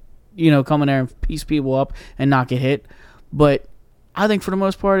 come in there and piece people up and not get hit. But I think for the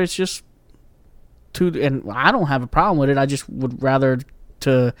most part, it's just and I don't have a problem with it. I just would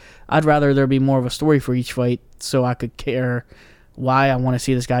I'd rather there be more of a story for each fight, so I could care why I want to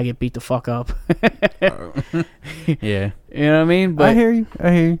see this guy get beat the fuck up. Yeah. You know what I mean? But I hear you.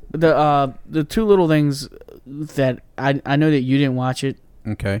 The two little things that I know that you didn't watch it.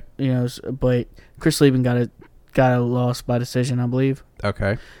 Okay. But Chris Lieben got a loss by decision, I believe.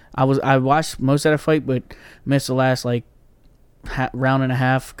 Okay. I watched most of that fight, but missed the last round and a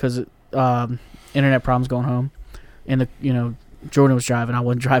half because internet problems going home, and Jordan was driving. I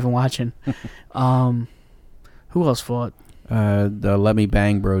wasn't driving watching. Who else fought? The Let Me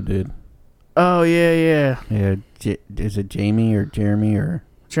Bang Bro dude. Oh yeah. Yeah. Is it Jamie or Jeremy or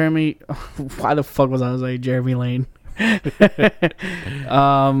Jeremy? Why the fuck was I like Jeremy Lane? Is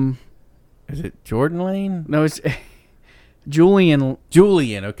it Jordan Lane? No, it's Julian.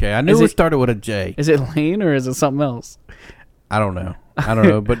 Julian. Okay, I knew it started with a J. Is it Lane or is it something else? I don't know.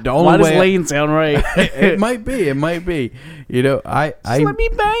 But the only why way does Lane sound right? It might be. I Just let me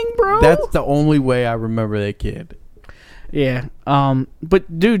bang, bro. That's the only way I remember that kid. Yeah.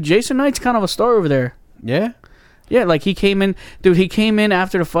 But dude, Jason Knight's kind of a star over there. Yeah. Yeah, like he came in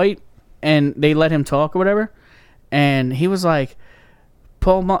after the fight, and they let him talk or whatever, and he was like,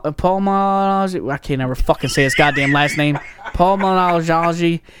 Paul Malignaggi. I can't never fucking say his goddamn last name. Paul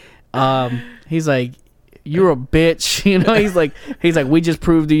Malignaggi. He's like, you're a bitch. He's like, we just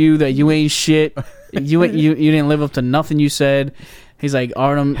proved to you that you ain't shit. You didn't live up to nothing you said. He's like,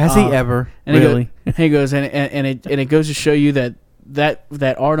 Artem. Has he ever? And really? He goes, and it goes to show you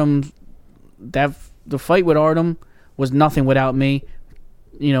that Artem, the fight with Artem was nothing without me.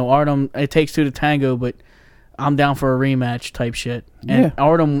 Artem, it takes two to tango, but I'm down for a rematch type shit. And Yeah.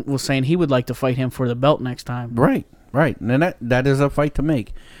 Artem was saying he would like to fight him for the belt next time. Right. And that is a fight to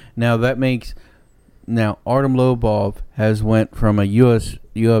make. Now Artem Lobov has went from a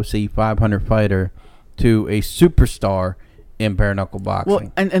UFC 500 fighter to a superstar in bare knuckle boxing.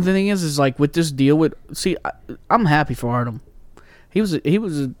 Well, and the thing is like with this deal I'm happy for Artem. He was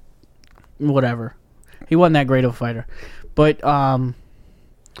whatever. He wasn't that great of a fighter, but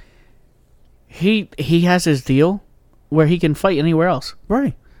he has his deal where he can fight anywhere else.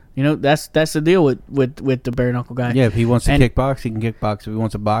 Right. You know, that's the deal with the bare knuckle guy. Yeah, if he wants to kickbox, he can kickbox. If he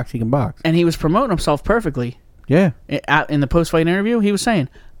wants to box, he can box. And he was promoting himself perfectly. Yeah. In the post fight interview, he was saying,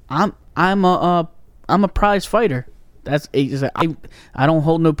 "I'm a prize fighter. I don't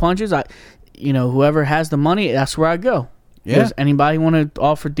hold no punches. Whoever has the money, that's where I go. Yeah. Does anybody want to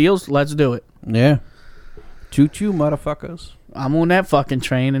offer deals? Let's do it. Yeah. Choo choo, motherfuckers. I'm on that fucking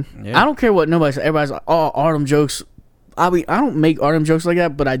train, and Yeah. I don't care what nobody says. Everybody's like, "Oh, Artem jokes." I don't make Artem jokes like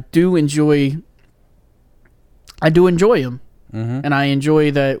that, but I do enjoy him, and I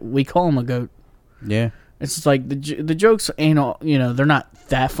enjoy that we call him a goat. Yeah. It's just like the jokes ain't all, they're not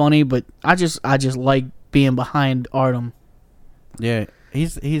that funny, but I just like being behind Artem. Yeah.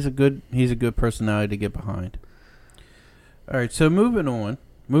 He's a good personality to get behind. All right, so moving on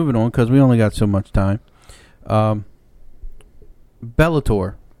because we only got so much time.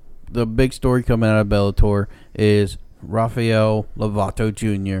 Bellator, the big story coming out of Bellator is Rafael Lovato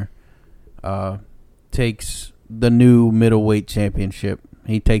Jr. Takes the new middleweight championship.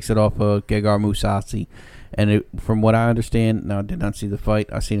 He takes it off of Gegard Mousasi, and from what I understand, now I did not see the fight.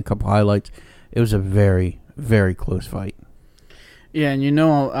 I seen a couple highlights. It was a very, very close fight. Yeah, and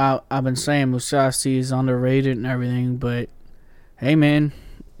I've been saying Mousasi is underrated and everything, but hey, man,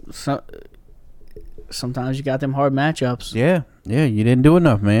 sometimes you got them hard matchups. Yeah, you didn't do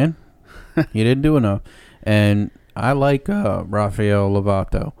enough, man. You didn't do enough. And I like Rafael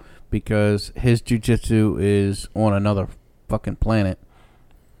Lovato because his jiu-jitsu is on another fucking planet.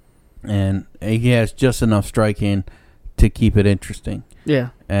 And he has just enough striking to keep it interesting. Yeah.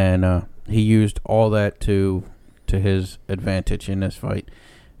 And he used all that to his advantage in this fight.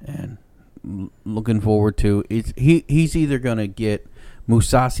 And looking forward to he's either going to get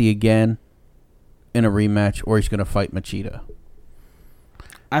Mousasi again in a rematch or he's going to fight Machida.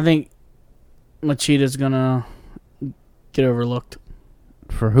 I think Machida's going to get overlooked.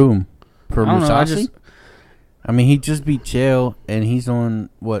 For whom? For Mousasi? Know, I mean, he just beat Chael, and he's on,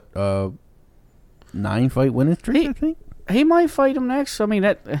 9-fight winning streak, I think? He might fight him next. I mean,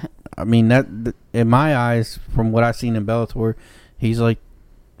 that in my eyes, from what I've seen in Bellator, he's like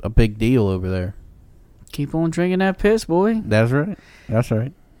a big deal over there. Keep on drinking that piss, boy. That's right.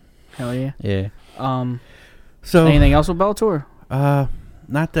 Hell yeah. Yeah. So anything else with Bellator?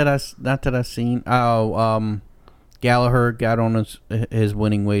 Not that I've seen. Gallagher got on his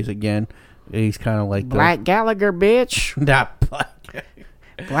winning ways again. He's kind of like Black Gallagher, bitch. Not Black.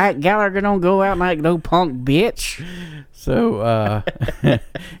 Black Gallagher don't go out like no punk, bitch. So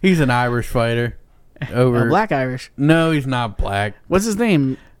he's an Irish fighter. Over Black Irish. No, he's not black. What's his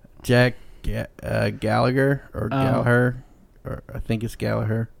name? Jack Gallagher or Gallagher, or I think it's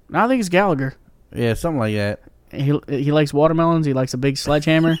Gallagher. No, I think it's Gallagher. Yeah, something like that. He likes watermelons. He likes a big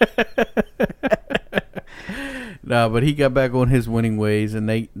sledgehammer. No, but he got back on his winning ways, and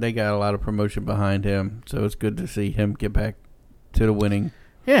they got a lot of promotion behind him. So it's good to see him get back to the winning.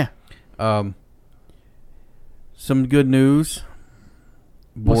 Yeah. Some good news.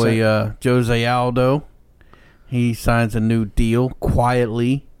 Boy, Jose Aldo, he signs a new deal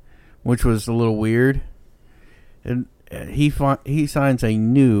quietly, which was a little weird. And he signs a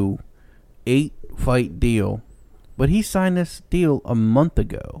new 8-fight deal, but he signed this deal a month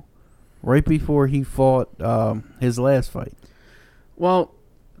ago, right before he fought his last fight. Well,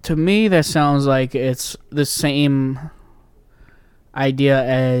 to me, that sounds like it's the same idea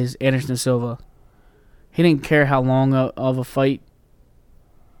as Anderson Silva. He didn't care how long of a fight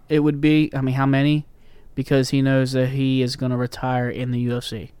it would be. I mean, how many? Because he knows that he is going to retire in the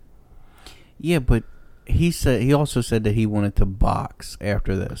UFC. Yeah, but he also said that he wanted to box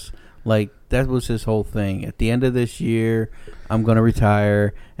after this. Like, that was his whole thing. At the end of this year, I'm going to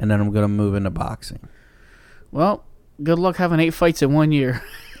retire, and then I'm going to move into boxing. Well, good luck having 8 fights in 1 year.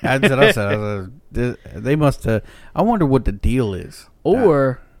 That's what I said. They must have. I wonder what the deal is.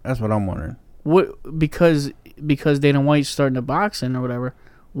 Or that's what I'm wondering. What because Dana White's starting to boxing or whatever.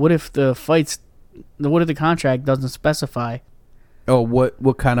 What if the contract doesn't specify? Oh,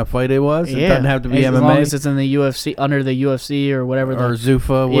 what kind of fight it was? Yeah. It doesn't have to be as MMA. As long as it's in the UFC, under the UFC or whatever. Or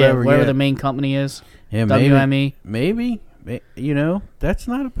Zuffa, whatever. Whatever the main company is. Yeah, WME. Maybe. You know, that's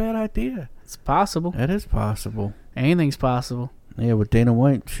not a bad idea. It's possible. That is possible. Anything's possible. Yeah, with Dana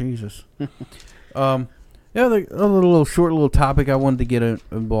White, Jesus. The other little short little topic I wanted to get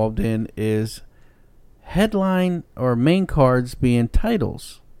involved in is headline or main cards being title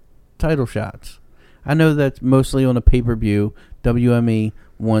shots. I know that's mostly on a pay-per-view. WME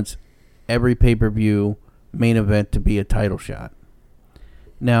wants every pay-per-view main event to be a title shot.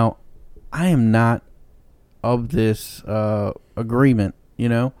 Now, I am not of this agreement, you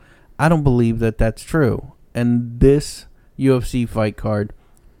know. I don't believe that that's true. And this UFC fight card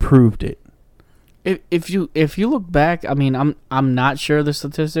proved it. If you look back, I mean, I'm not sure of the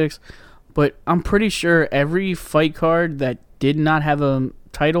statistics, but I'm pretty sure every fight card that did not have a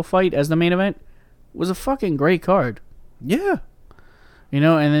title fight as the main event was a fucking great card. Yeah. You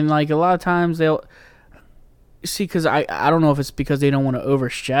know, and then like a lot of times they'll see, because I don't know if it's because they don't want to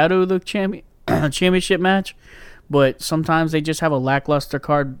overshadow the championship match, but sometimes they just have a lackluster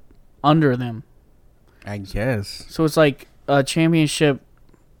card under them. I guess. So it's like a championship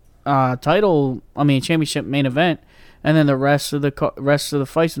championship main event, and then the rest of the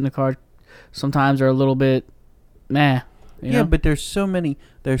fights in the card sometimes are a little bit meh. You know? But there's so many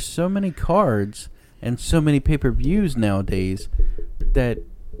cards and so many pay-per-views nowadays that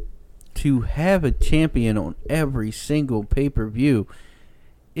to have a champion on every single pay-per-view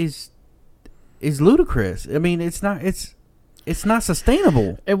is ludicrous. I mean, it's not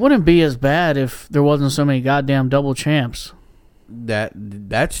sustainable. It wouldn't be as bad if there wasn't so many goddamn double champs.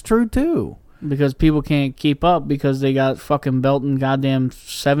 That's true too. Because people can't keep up because they got fucking belt in goddamn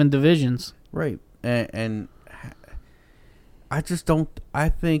 7 divisions. Right. And I just don't. I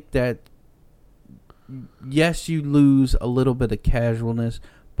think that yes, you lose a little bit of casualness,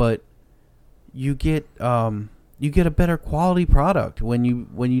 but you get a better quality product when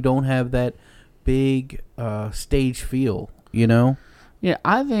you don't have that big stage feel. You know. Yeah,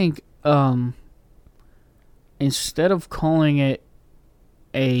 I think instead of calling it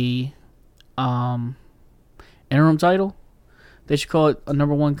a interim title, they should call it a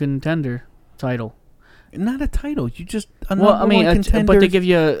number 1 contender title. Not a title. You just one contender. But they give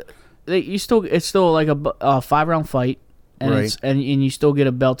you it's still like a 5-round fight, and right. and you still get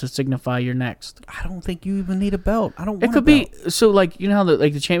a belt to signify you're next. I don't think you even need a belt. I don't. It could be so like you know how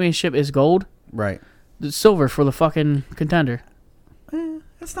the championship is gold, right? The silver for the fucking contender.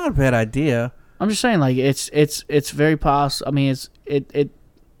 That's not a bad idea. I'm just saying, like it's very possible. I mean,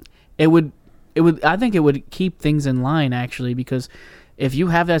 it would I think it would keep things in line actually, because if you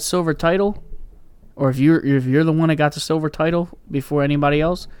have that silver title, or if you're the one that got the silver title before anybody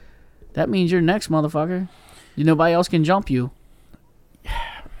else, that means you're next, motherfucker. Nobody else can jump you.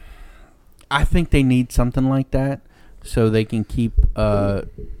 I think they need something like that so they can keep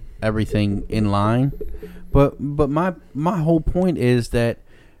everything in line. But my whole point is that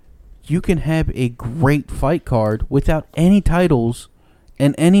you can have a great fight card without any titles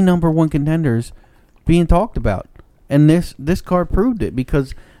and any number 1 contenders being talked about. And this card proved it,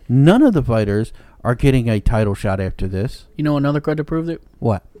 because none of the fighters are getting a title shot after this. You know another card that proved it?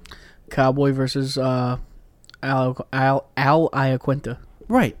 What? Cowboy versus Al Iaquinta.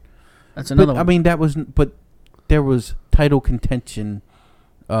 Right. That's another one. I mean, but there was title contention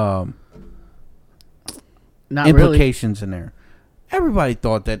Not implications in there. Everybody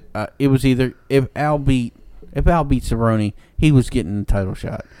thought that it was either if Al beat Cerrone, he was getting the title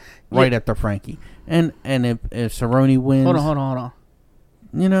shot right after Frankie, and if Cerrone wins, hold on.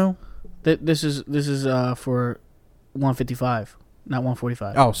 You know, this is for 155, not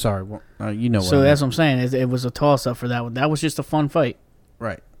 145. Oh, sorry. Well, you know what? So that's what I'm saying. It was a toss up for that one. That was just a fun fight.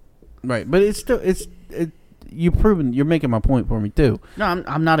 Right. But it's still you're making my point for me too. No,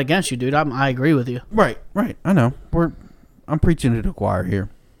 I'm not against you, dude. I agree with you. Right. I know. I'm preaching to the choir here.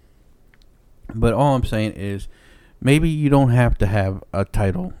 But all I'm saying is, maybe you don't have to have a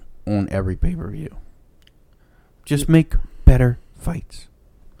title on every pay-per-view. Just make better fights.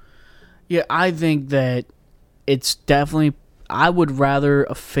 Yeah, I think that it's definitely. I would rather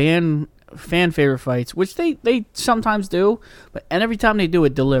a fan favorite fights, which they sometimes do, and every time they do,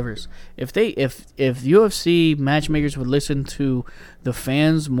 it delivers. If UFC matchmakers would listen to the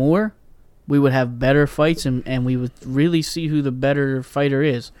fans more, we would have better fights, and we would really see who the better fighter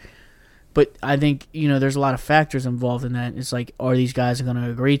is. But I think there's a lot of factors involved in that. It's like, are these guys going to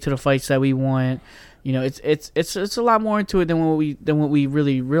agree to the fights that we want? It's a lot more into it than what we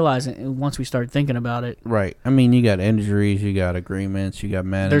really realize once we start thinking about it. Right. I mean, you got injuries, you got agreements, you got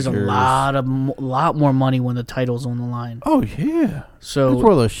managers. There's a lot more money when the title's on the line. Oh yeah. So that's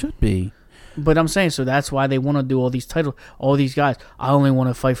where there should be. But I'm saying, so that's why they want to do all these titles. All these guys, I only want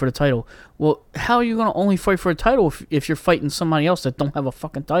to fight for the title. Well, how are you going to only fight for a title if you're fighting somebody else that don't have a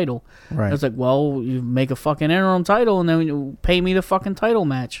fucking title? Right. It's like, well, you make a fucking interim title and then you pay me the fucking title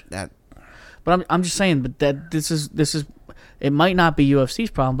match. But I'm just saying, but that this is it might not be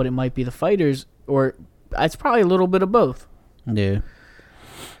UFC's problem, but it might be the fighters, or it's probably a little bit of both. Yeah.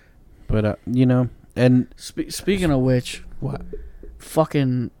 But and speaking of which, what?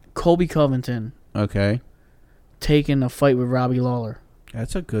 Fucking Colby Covington. Okay. Taking a fight with Robbie Lawler.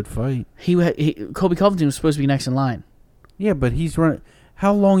 That's a good fight. Colby Covington was supposed to be next in line. Yeah, but he's running.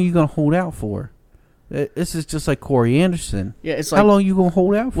 How long are you gonna hold out for? This is just like Corey Anderson. Yeah, it's like, how long are you gonna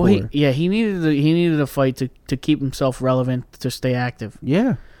hold out for? Well, he needed a fight to keep himself relevant, to stay active.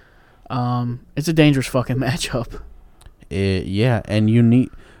 Yeah. It's a dangerous fucking matchup. Yeah, and you need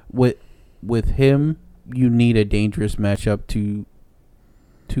with him, you need a dangerous matchup to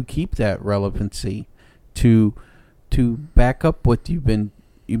keep that relevancy, to back up what you've been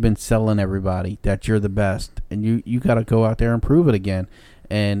selling everybody, that you're the best, and you got to go out there and prove it again.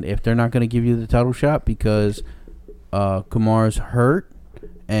 And if they're not going to give you the title shot because Kamar's hurt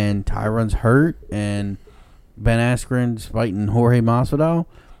and Tyron's hurt and Ben Askren's fighting Jorge Masvidal,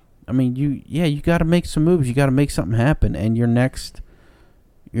 I mean, you got to make some moves. You got to make something happen. And your next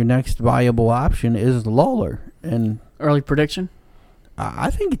viable option is Lawler. And early prediction?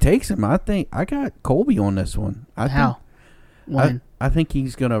 I think he takes him. I think I got Colby on this one. How? When? I think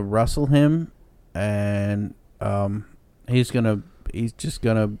he's gonna wrestle him, and he's just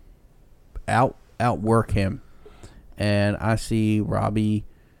gonna outwork him. And I see Robbie.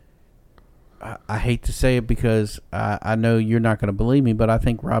 I hate to say it because I know you're not going to believe me, but I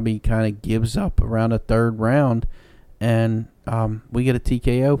think Robbie kind of gives up around the third round, and we get a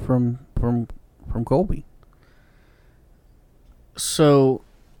TKO from Colby. So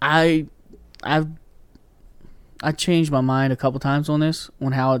I've changed my mind a couple times on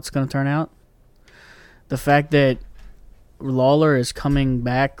how it's going to turn out. The fact that Lawler is coming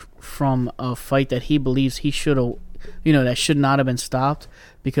back from a fight that he believes he should have, that should not have been stopped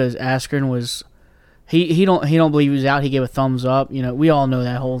because Askren was, he don't believe he was out. He gave a thumbs up. We all know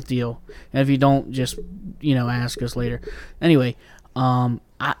that whole deal. And if you don't, just ask us later. Anyway,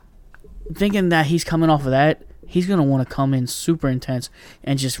 I thinking that he's coming off of that. He's going to want to come in super intense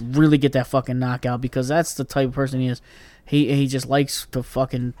and just really get that fucking knockout because that's the type of person he is. He just likes to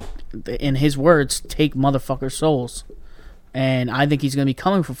fucking, in his words, take motherfucker souls. And I think he's going to be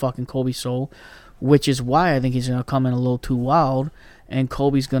coming for fucking Colby's soul, which is why I think he's going to come in a little too wild. And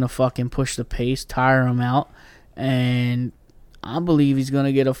Colby's going to fucking push the pace, tire him out. And I believe he's going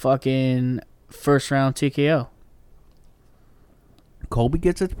to get a fucking first round TKO. Colby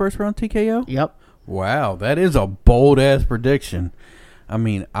gets his first round TKO? Yep. Wow, that is a bold ass prediction. I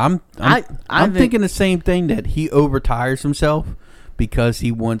mean, I'm thinking the same thing, that he overtires himself because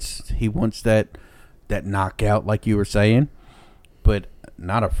he wants that knockout, like you were saying, but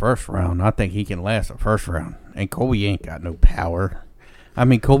not a first round. I think he can last a first round, and Colby ain't got no power. I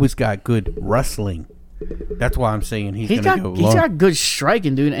mean, Colby's got good wrestling. That's why I'm saying he's gonna go long. He's got good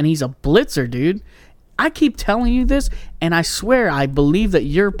striking, dude, and he's a blitzer, dude. I keep telling you this, and I swear I believe that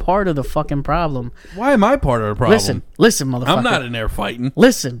you're part of the fucking problem. Why am I part of the problem? Listen, motherfucker. I'm not in there fighting.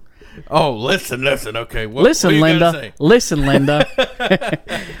 Listen. Oh, listen. Okay. Listen, Linda. Listen, Linda.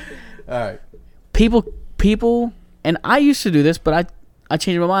 All right. People, and I used to do this, but I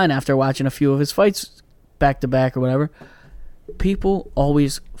changed my mind after watching a few of his fights back to back or whatever. People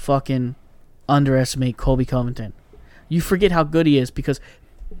always fucking underestimate Colby Covington. You forget how good he is because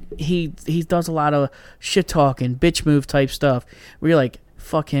he does a lot of shit talking, bitch move type stuff where you're like,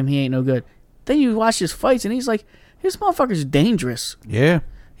 fuck him, he ain't no good. Then you watch his fights and he's like, this motherfucker's dangerous. Yeah.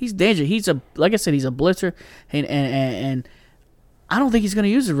 He's dangerous. Like I said, he's a blitzer, and I don't think he's gonna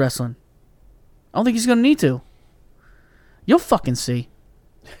use his wrestling. I don't think he's gonna need to. You'll fucking see.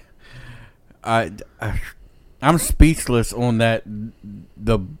 I'm speechless on that.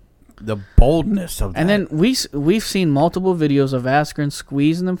 The boldness of that. And then we've seen multiple videos of Askren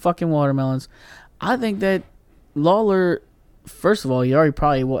squeezing them fucking watermelons. I think that Lawler, first of all, he already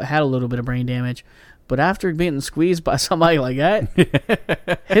probably had a little bit of brain damage, but after being squeezed by somebody like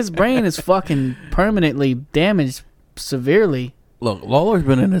that, his brain is fucking permanently damaged severely. Look, Lawler's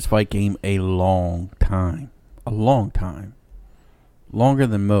been in this fight game a long time. Longer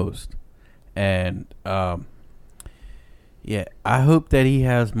than most. And, yeah, I hope that he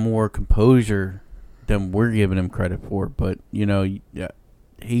has more composure than we're giving him credit for. But, the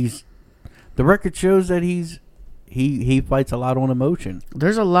record shows that he fights a lot on emotion.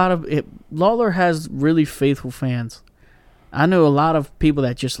 There's a lot of it. Lawler has really faithful fans. I know a lot of people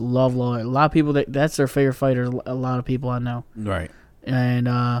that just love Lawler. A lot of people that's their favorite fighter. A lot of people I know. Right. And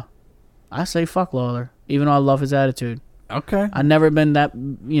I say fuck Lawler, even though I love his attitude. Okay. I've never been that.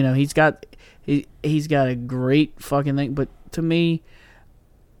 He's got a great fucking thing, but to me,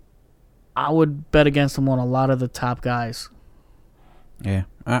 I would bet against him on a lot of the top guys. Yeah,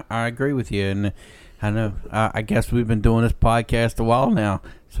 I agree with you, and I know. I guess we've been doing this podcast a while now,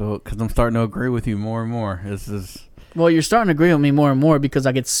 so because I'm starting to agree with you more and more. This is. Well, you're starting to agree with me more and more because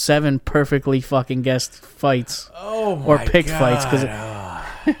I get 7 perfectly fucking guessed fights. Oh my or picked God. fights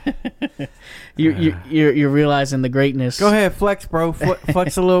because you're realizing the greatness. Go ahead, flex, bro.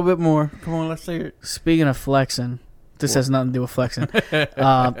 Flex a little bit more. Come on, let's see it. Speaking of flexing, this has nothing to do with flexing.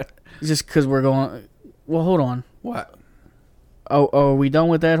 Just because we're going. Well, hold on. What? Oh, are we done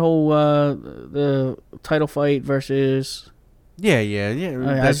with that whole the title fight versus? Yeah.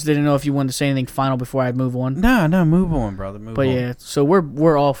 I just didn't know if you wanted to say anything final before I move on. No, move on, brother. Move on. Yeah, so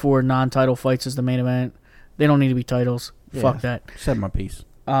we're all for non-title fights as the main event. They don't need to be titles. Yeah, Fuck that. Said my piece.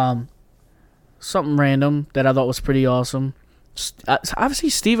 Something random that I thought was pretty awesome. Obviously,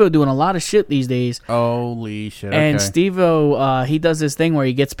 Steve-O doing a lot of shit these days. Holy shit! And okay. Steve-O, he does this thing where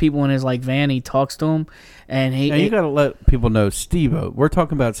he gets people in his van. He talks to them, and Now you gotta let people know Steve-O. We're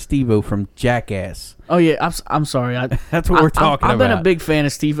talking about Steve-O from Jackass. Oh yeah, I'm sorry. That's what we're talking about. I've been a big fan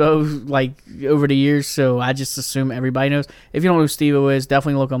of Steve-O over the years, so I just assume everybody knows. If you don't know who Steve-O is,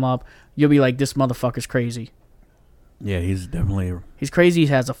 definitely look him up. You'll be like, this motherfucker's crazy. Yeah, he's definitely. He's crazy. He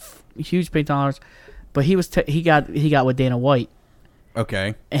has a huge pain tolerance, but he got with Dana White.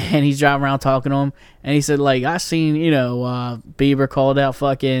 Okay. And he's driving around talking to him, and he said, I seen, Bieber called out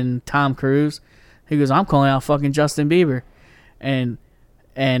fucking Tom Cruise. He goes, I'm calling out fucking Justin Bieber. And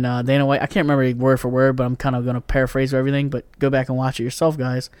Dana White, I can't remember word for word, but I'm kind of going to paraphrase everything, but go back and watch it yourself,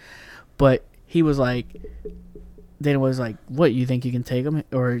 guys. But he was like, Dana was like, what, you think you can take him?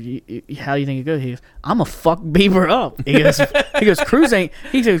 Or how do you think it goes? He goes, I'm going to fuck Bieber up. He goes, Cruz ain't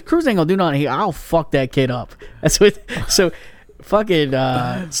going to do nothing. I'll fuck that kid up. That's what, so fucking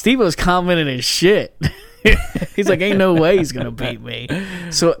Steve was commenting his shit. He's like, ain't no way he's going to beat me.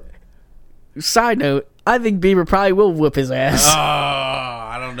 So, side note, I think Bieber probably will whip his ass. Oh,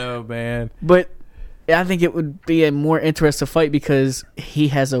 I don't know, man. But I think it would be a more interesting fight because he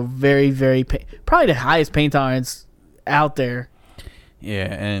has a very, very probably the highest pain tolerance out there. Yeah,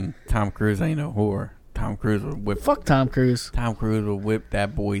 and Tom Cruise ain't no whore. Tom Cruise will whip. Fuck Tom Cruise. Tom Cruise will whip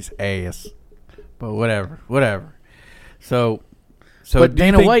that boy's ass. But whatever. So. But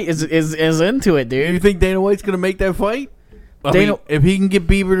Dana White is into it, dude. You think Dana White's gonna make that fight? I mean, if he can get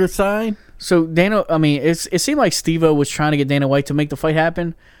Bieber to sign. So Dana, I mean, it seemed like Steve-O was trying to get Dana White to make the fight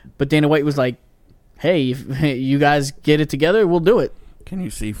happen, but Dana White was like, "Hey, if you guys get it together, we'll do it." Can you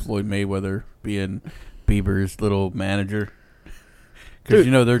see Floyd Mayweather being Bieber's little manager? Because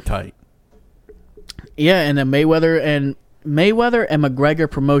they're tight. Yeah, and then Mayweather and McGregor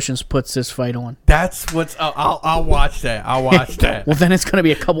Promotions puts this fight on. That's what's. I'll watch that. Well, then it's going to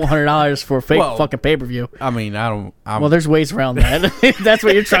be a couple $100 for a fake fucking pay-per-view. I mean, well, there's ways around that. That's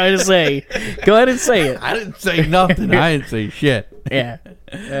what you're trying to say. Go ahead and say it. I didn't say nothing. I didn't say shit. Yeah.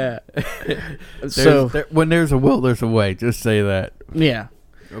 When there's a will, there's a way. Just say that. Yeah.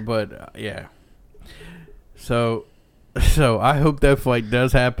 But yeah. So I hope that fight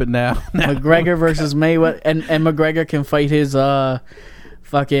does happen now. McGregor versus Mayweather, and McGregor can fight his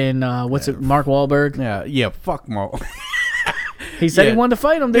fucking Mark Wahlberg. Yeah. Fuck Mark. He said he wanted to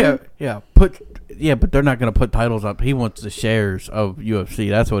fight him, dude. Yeah. But they're not gonna put titles up. He wants the shares of UFC.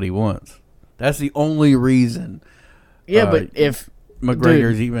 That's what he wants. That's the only reason. Yeah, but if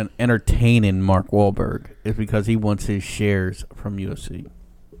McGregor's even entertaining Mark Wahlberg, is because he wants his shares from UFC.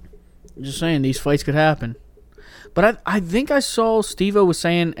 Just saying, these fights could happen. But I think I saw Steve-O was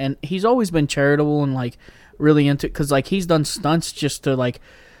saying, and he's always been charitable and really into it, because he's done stunts just to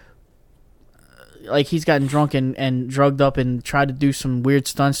he's gotten drunk and drugged up and tried to do some weird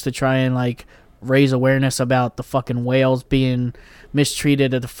stunts to try and raise awareness about the fucking whales being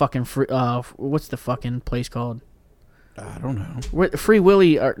mistreated at the fucking what's the fucking place called? I don't know. Free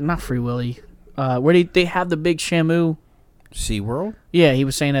Willy, or not Free Willy, where they have the big Shamu. SeaWorld? Yeah, he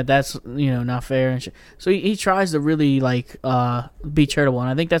was saying that's not fair and shit. So he tries to really be charitable, and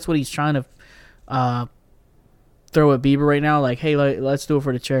I think that's what he's trying to throw at Bieber right now. Hey, let's do it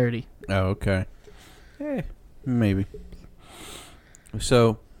for the charity. Oh, okay. Maybe.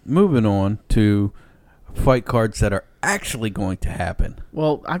 So moving on to fight cards that are actually going to happen.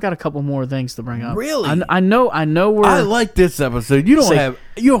 Well, I got a couple more things to bring up. Really? I know we're. I like this episode.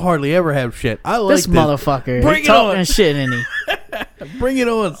 You hardly ever have shit. I like this motherfucker. Bring it talking on. Shit, isn't he? Bring it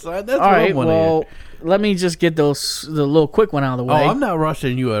on, son. That's All what right, I want to well, hear. let me just get the little quick one out of the way. Oh, I'm not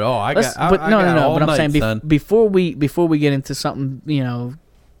rushing you at all. But I'm saying before we get into something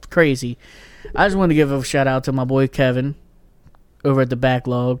crazy, I just want to give a shout out to my boy Kevin over at the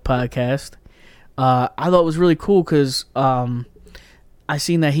Backlog Podcast. I thought it was really cool because I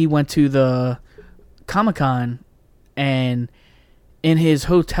seen that he went to the Comic-Con, and in his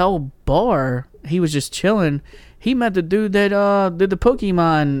hotel bar, he was just chilling. He met the dude that did the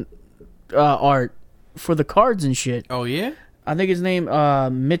Pokemon art for the cards and shit. Oh, yeah? I think his name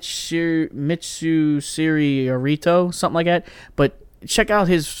Mitsu Siri Arito, something like that. But check out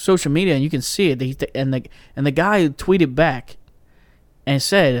his social media and you can see it. And the guy tweeted back and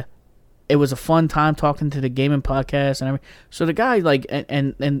said it was a fun time talking to the gaming podcast and everything. So the guy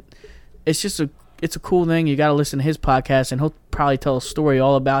and it's just it's a cool thing. You got to listen to his podcast and he'll probably tell a story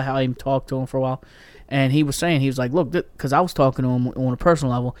all about how he talked to him for a while. And he was saying, he was like, look, because I was talking to him on a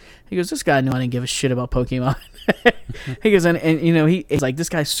personal level. He goes, this guy knew I didn't give a shit about Pokemon. He goes, and he's like, this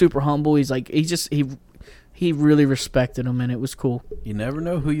guy's super humble. He's like, he really respected him, and it was cool. You never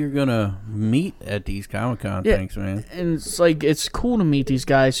know who you're going to meet at these Comic-Con things, man. And it's like, it's cool to meet these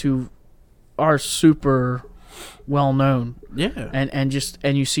guys who are super well known. Yeah. And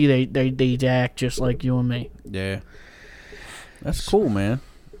you see they act just like you and me. Yeah. That's cool, man.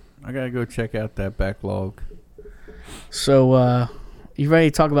 I gotta go check out that Backlog. So, you ready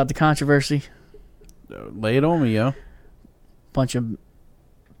to talk about the controversy? Lay it on me, yo. Bunch of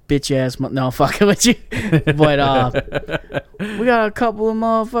bitch ass. No, I'm fucking with you. But we got a couple of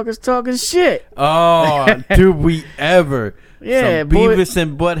motherfuckers talking shit. Oh, do we ever? Yeah, some Beavis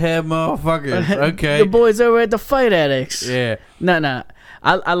and Butthead motherfuckers. Okay, the boys over at the Fight Addicts. Yeah. No.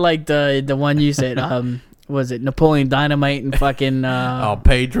 I like the one you said. Was it Napoleon Dynamite and fucking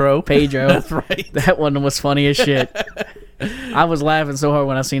Pedro? Pedro. That's right. That one was funny as shit. I was laughing so hard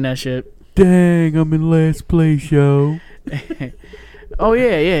when I seen that shit. Dang, I'm in last place, yo. Oh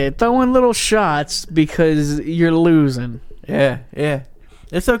yeah. Throwing little shots because you're losing. Yeah.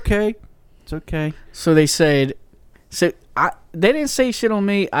 It's okay. So they said. So they didn't say shit on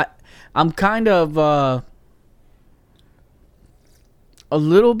me. I'm kind of a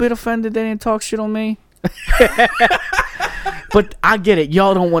little bit offended they didn't talk shit on me. But I get it.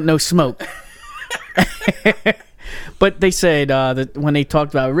 Y'all don't want no smoke. But they said that when they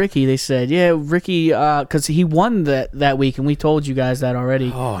talked about Ricky, they said, yeah, Ricky, because he won that week, and we told you guys that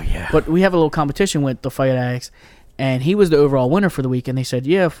already. Oh, yeah. But we have a little competition with the Fight Addicts, and he was the overall winner for the week. And they said,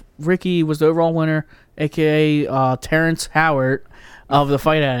 yeah, Ricky was the overall winner, a.k.a. Terrence Howard of the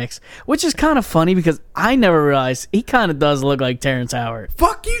Fight Addicts, which is kind of funny because I never realized he kind of does look like Terrence Howard.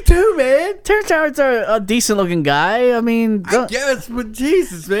 Fuck you too, man. Terrence Howard's a decent-looking guy. I mean, I guess, but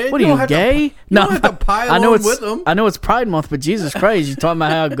Jesus, man. What are you, gay? You don't have to pile on with him. I know it's Pride Month, but Jesus Christ, you talking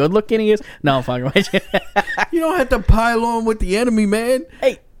about how good-looking he is? No, I'm fucking with you. You don't have to pile on with the enemy, man.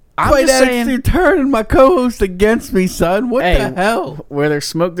 Hey, I'm Fight just Addicts, saying. you're turning my co-host against me, son. What the hell? Where there's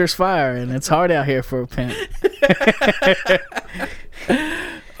smoke, there's fire, and it's hard out here for a pimp.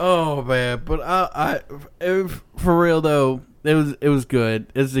 Oh man, but for real though, it was good.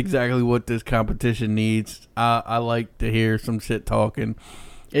 It's exactly what this competition needs. I like to hear some shit talking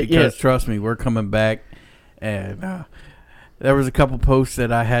because trust me, we're coming back. And there was a couple posts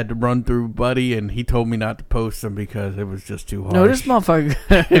that I had to run through, buddy, and he told me not to post them because it was just too harsh. No, this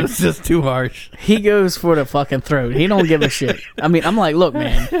motherfucker. It was just too harsh. He goes for the fucking throat. He don't give a shit. I mean, I'm like, look,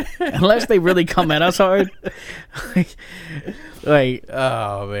 man, unless they really come at us hard, like,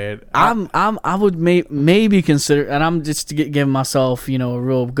 oh man, I would maybe consider, and I'm just giving myself, a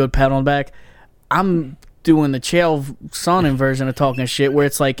real good pat on the back. I'm doing the Chael Sonnen version of talking shit, where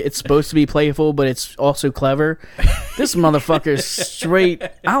it's like it's supposed to be playful, but it's also clever. This motherfucker's straight.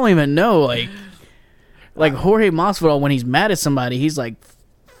 I don't even know, like Jorge Masvidal when he's mad at somebody, he's like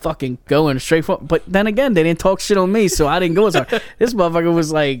fucking going straight for. But then again, they didn't talk shit on me, so I didn't go as hard. This motherfucker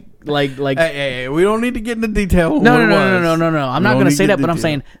was like. Hey, we don't need to get into detail. No. I'm not gonna say that, but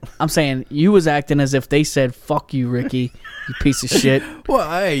I'm saying you was acting as if they said "fuck you, Ricky, you piece of shit." Well,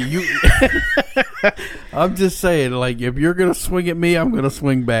 hey, you. I'm just saying, like, if you're gonna swing at me, I'm gonna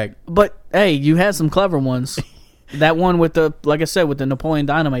swing back. But hey, you had some clever ones. That one with like I said, with the Napoleon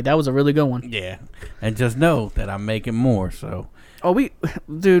Dynamite, that was a really good one. Yeah, and just know that I'm making more. So. Oh, we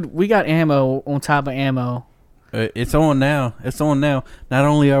got ammo on top of ammo. It's on now. Not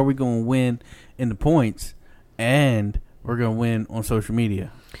only are we going to win in the points, and we're going to win on social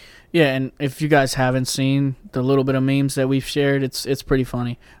media. Yeah, and if you guys haven't seen the little bit of memes that we've shared, it's pretty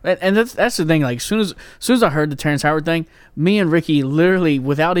funny. And that's the thing. Like, as soon as I heard the Terrence Howard thing, me and Ricky literally,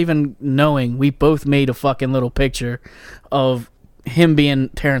 without even knowing, we both made a fucking little picture of him being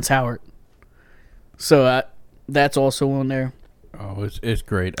Terrence Howard. So that's also on there. Oh, it's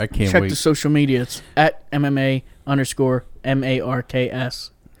great. I can't Check wait. the social media. It's at MMA_MARKS.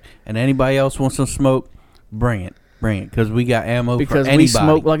 And anybody else wants some smoke, bring it. Bring it. Because we got ammo Because for anybody. we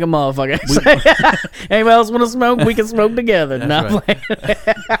smoke like a motherfucker. Anybody else want to smoke? We can smoke together. That's Right.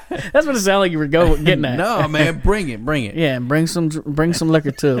 That's what it sounded like you were getting at. No, man, bring it. Bring it. Yeah, and bring some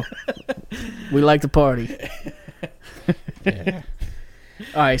liquor too. We like to party. Yeah.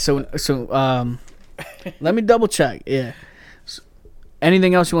 All right, so let me double check. Yeah. So,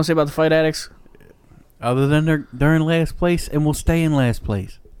 anything else you want to say about the Fight Addicts? Other than they're in last place and will stay in last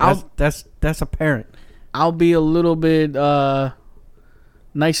place. That's apparent. I'll be a little bit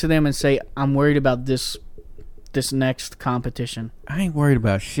nice to them and say I'm worried about this next competition. I ain't worried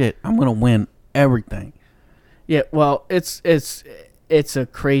about shit. I'm gonna win everything. Yeah, well, it's a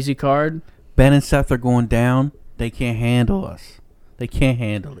crazy card. Ben and Seth are going down. They can't handle us. They can't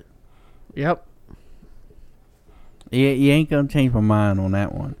handle it. Yep. You ain't gonna change my mind on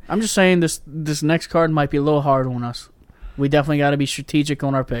that one. I'm just saying this next card might be a little hard on us. We definitely got to be strategic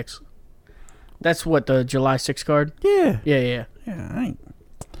on our picks. That's what, the July 6th card? Yeah. Yeah. I ain't.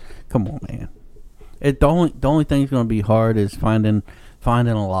 Come on, man. The only thing that's gonna be hard is finding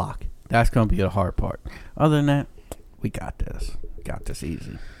a lock. That's gonna be the hard part. Other than that, we got this. Got this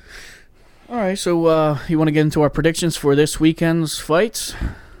easy. All right, so you want to get into our predictions for this weekend's fights?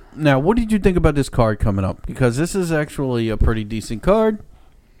 Now, what did you think about this card coming up? Because this is actually a pretty decent card.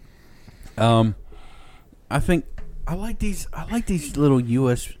 I think I like these little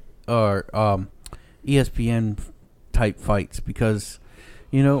US or ESPN type fights because,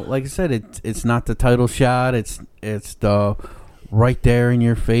 you know, like I said, it's not the title shot. It's the right there in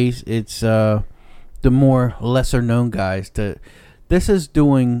your face. It's the more lesser known guys. This is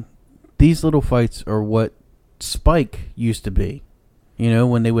doing. These little fights are what Spike used to be, you know,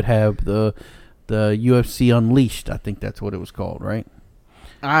 when they would have the UFC Unleashed. I think that's what it was called, right?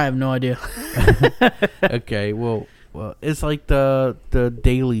 I have no idea. Okay, well, it's like the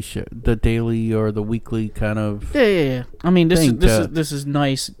daily show, the daily or the weekly kind of. Yeah. I mean, this This is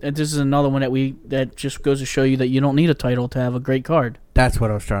nice. This is another one that just goes to show you that you don't need a title to have a great card, That's what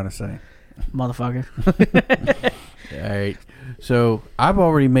I was trying to say. motherfucker. All right. So I've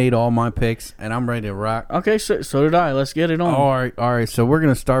already made all my picks, and I'm ready to rock. Okay, so did I. Let's get it on. All right. So we're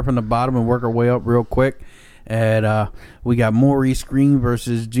gonna start from the bottom and work our way up real quick. And we got Maurice Green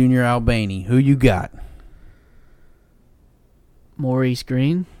versus Junior Albany. Who you got? Maurice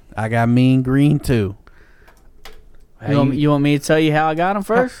Green. I got Mean Green too. You want me to tell you how I got him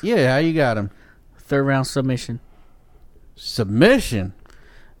first? Yeah, how you got him? Third round submission. Submission.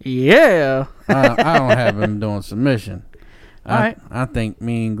 Yeah. I don't have him doing submission. All right. I think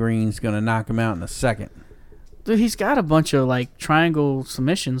Mean Green's gonna knock him out in a second, Dude, he's got a bunch of like triangle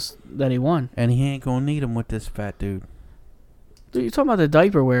submissions that he won. and he ain't gonna need him with this fat dude. Dude, you're talking about the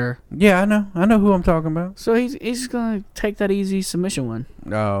diaper wearer. Yeah, I know who I'm talking about. So he's gonna take that easy submission win.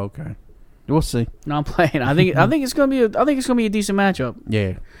 Oh, okay. We'll see. No, I'm playing. I think it's gonna be a decent matchup.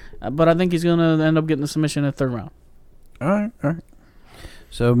 Yeah. But I think he's gonna end up getting the submission in the third round. All right.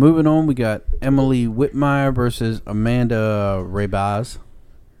 So moving on, we got Emily Whitmire versus Amanda Ribas.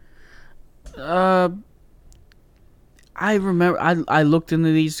 I remember I looked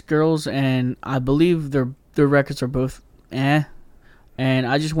into these girls and I believe their records are both and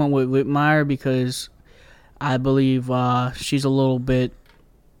I just went with Whitmire because I believe she's a little bit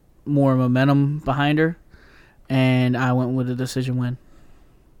more momentum behind her, and I went with a decision win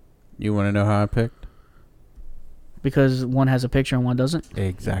You want to know how I picked? because one has a picture and one doesn't.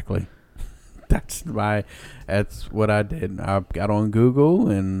 Exactly. That's what I did. I got on Google,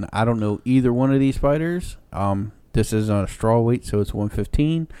 and I don't know either one of these fighters. This is on a straw weight, so it's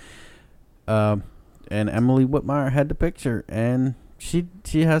 115. And Emily Whitmire had the picture, and she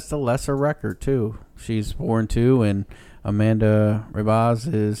has the lesser record too. She's 4-2, and Amanda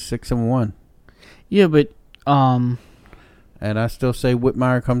Ribas is 6-1. Yeah, but And I still say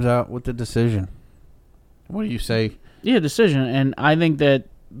Whitmire comes out with the decision. What do you say? yeah, decision, and I think that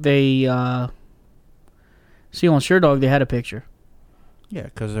they see on SureDog they had a picture, Yeah,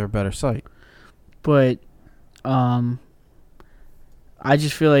 because they're a better site. but I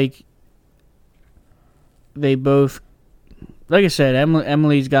just feel like they both, like I said,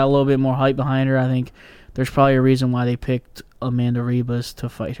 Emily's got a little bit more hype behind her. I think there's probably a reason why they picked Amanda Ribas to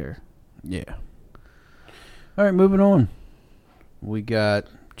fight her. Yeah. All right, moving on. We got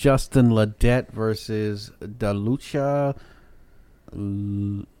Justin Ledette versus Dalucha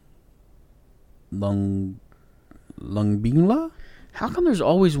Lungbingla. How come there's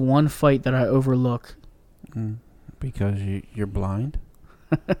always one fight that I overlook? Because you're blind.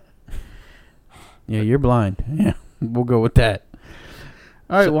 Yeah, you're blind. Yeah, we'll go with that.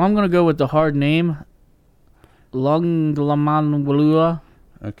 All right, well, I'm going to go with the hard name. Lunglamanwalua.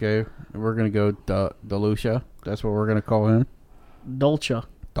 Okay, we're going to go Delucia. That's what we're going to call him. Dolce.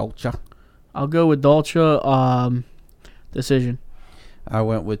 I'll go with Dolce. Decision. I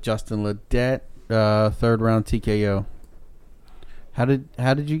went with Justin Ledet, third round TKO. How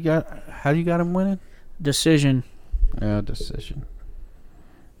did you got him winning? Decision. Decision.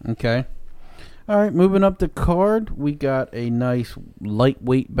 Okay. All right, moving up the card, we got a nice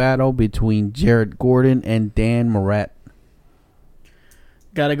lightweight battle between Jared Gordon and Dan Morat.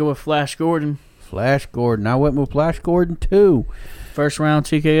 Gotta go with Flash Gordon. Flash Gordon. I went with Flash Gordon too. First round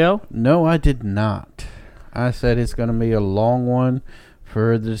TKO? No, I did not. I said it's going to be a long one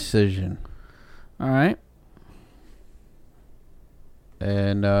for the decision. All right.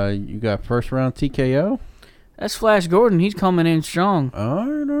 And you got first round TKO? That's Flash Gordon. He's coming in strong. All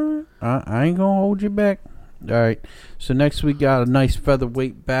right. I ain't going to hold you back. All right. So next we got a nice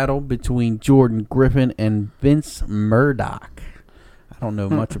featherweight battle between Jordan Griffin and Vince Murdoch. I don't know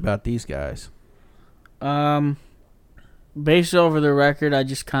much about these guys. Based over the record, I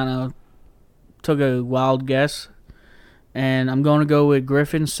just kind of took a wild guess. And I'm going to go with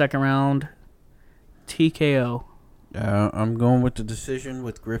Griffin, second round TKO. I'm going with the decision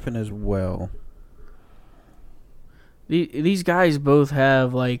with Griffin as well. These guys both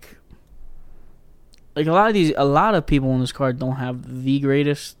have like a lot of people on this card don't have the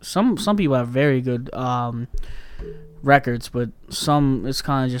greatest. Some people have very good records, but some it's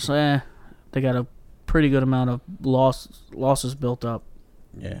kind of just they got a pretty good amount of losses built up.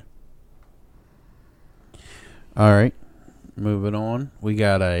 Yeah. All right, moving on. We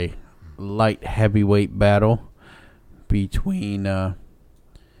got a light heavyweight battle between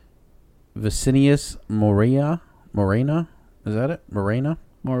Vicinius Morena, is that it? Morea,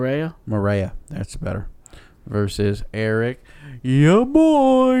 that's better. Versus Eric, yeah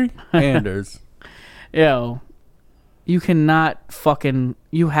boy, Anders. Yo, you cannot fucking.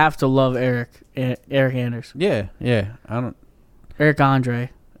 You have to love Eric Anders. Yeah. I don't. Eric Andre,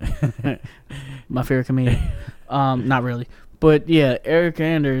 my favorite comedian. Not really, but yeah, Eric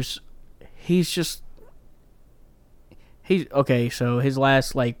Anders. He's okay. So his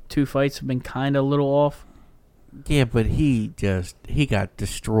last two fights have been kind of a little off. Yeah, but he got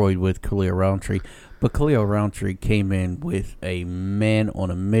destroyed with Khalil Roundtree. But Khalil Roundtree came in with a man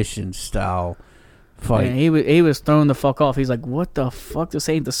on a mission style fight. Man, he was thrown the fuck off. He's like, what the fuck? This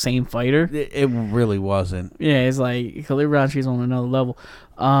ain't the same fighter. It really wasn't. Yeah, it's like Khalil Roundtree's on another level.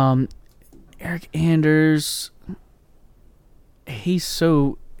 Eric Anders,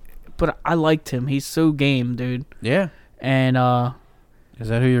 but I liked him. He's so game, dude. Yeah. And is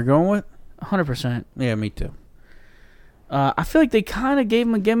that who you're going with? 100%. Yeah, me too. I feel like they kind of gave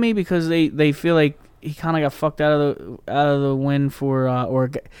him a gimme because they feel like he kind of got fucked out of the win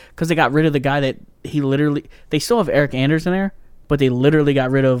or because they got rid of the guy that they still have Eric Anders in there, but they literally got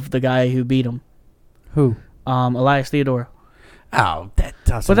rid of the guy who beat him. Who? Elias Theodorou. Oh, that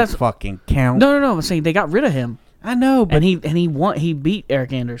doesn't fucking count. No. I'm saying they got rid of him. I know, but and he won. He beat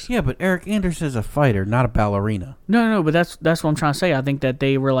Eric Anders. Yeah, but Eric Anders is a fighter, not a ballerina. No, but that's what I'm trying to say. I think that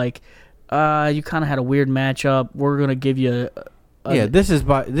they were like, you kind of had a weird matchup. We're gonna give you. This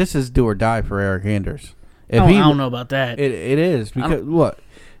is do or die for Eric Anders. I don't know about that. It is because what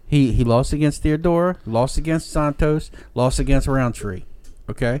he lost against Theodora, lost against Santos, lost against Roundtree.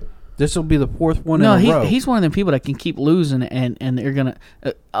 Okay, this will be the fourth one in a row. He's one of the people that can keep losing, and they're gonna.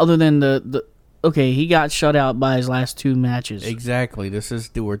 Other than the okay, he got shut out by his last two matches. Exactly, this is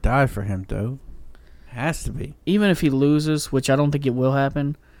do or die for him, though. Has to be. Even if he loses, which I don't think it will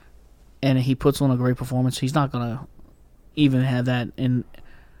happen, and he puts on a great performance, he's not gonna even have that in.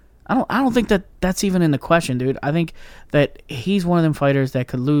 I don't think that's even in the question, dude. I think that he's one of them fighters that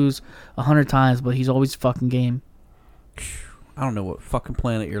could lose 100 times, but he's always fucking game. I don't know what fucking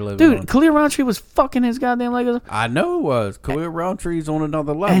planet you're living on. Dude, Khalil Roundtree was fucking his goddamn leg. I know it was. Khalil Roundtree's on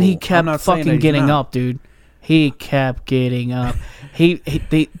another level. And he kept fucking getting up, dude. He kept getting up.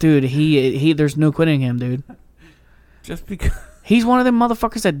 There's no quitting him, dude. Just because. He's one of them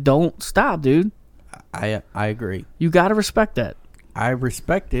motherfuckers that don't stop, dude. I agree. You got to respect that. I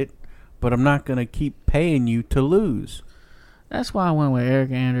respect it, but I'm not going to keep paying you to lose. That's why I went with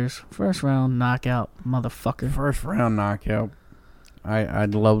Eric Anders. First round knockout, motherfucker. First round knockout.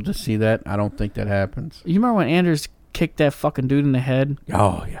 I'd love to see that. I don't think that happens. You remember when Anders kicked that fucking dude in the head?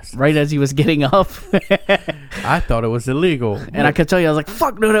 Oh, yes. Right as he was getting up. I thought it was illegal. And I could tell you, I was like,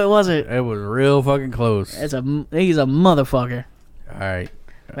 fuck, dude, it wasn't. It was real fucking close. He's a motherfucker. All right.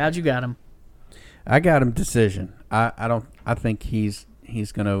 How'd you got him? I got him decision. I don't. I think he's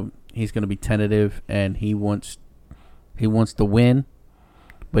gonna be tentative, and he wants to win,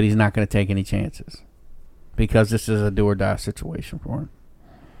 but he's not gonna take any chances because this is a do or die situation for him.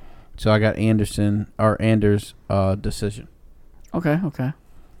 So I got Anders' decision. Okay.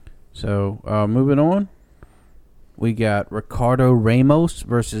 So moving on, we got Ricardo Ramos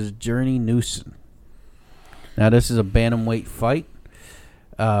versus Journey Newson. Now this is a bantamweight fight.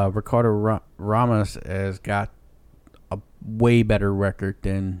 Ricardo Ramos has got a way better record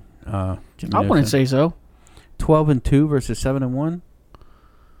than Jimmy I wouldn't say so. 12-2 versus 7-1.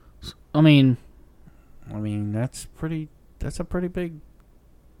 I mean, that's a pretty big.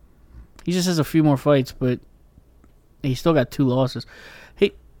 He just has a few more fights, but he still got 2 losses.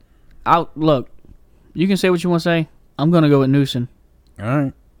 Look, you can say what you want to say. I'm gonna go with Newson. All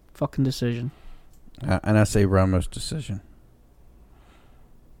right. Fucking decision. And I say Ramos decision.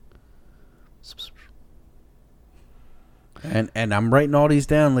 And I'm writing all these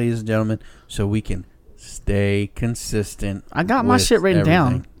down, ladies and gentlemen, so we can stay consistent. I got my shit written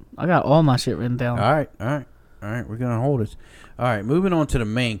down. I got all my shit written down. All right. We're gonna hold it. All right, moving on to the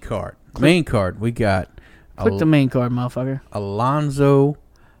main card. We got. Click the main card, motherfucker. Alonzo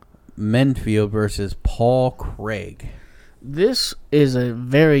Menfield versus Paul Craig. This is a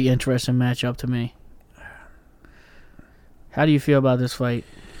very interesting matchup to me. How do you feel about this fight?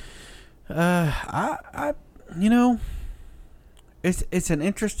 It's an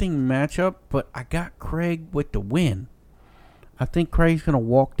interesting matchup, but I got Craig with the win. I think Craig's gonna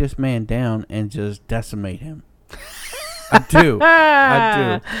walk this man down and just decimate him. I do.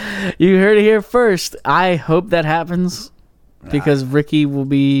 You heard it here first. I hope that happens because Ricky will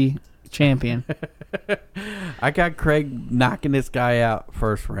be champion. I got Craig knocking this guy out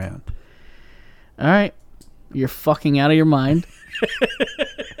first round. All right. You're fucking out of your mind.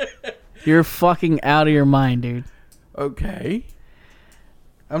 You're fucking out of your mind, dude. Okay.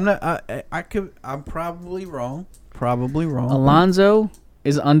 I'm not. I'm probably wrong. Alonzo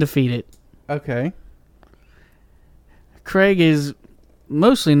is undefeated. Okay. Craig is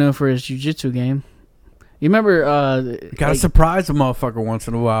mostly known for his jiu-jitsu game. You remember? Gotta surprise a motherfucker once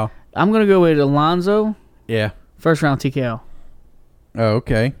in a while. I'm gonna go with Alonzo. Yeah. First round TKO. Oh,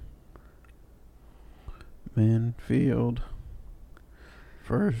 okay. Menfield.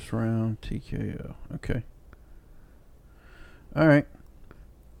 First round TKO. Okay. All right.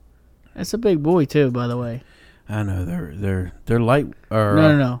 That's a big boy too, by the way. I know they're light or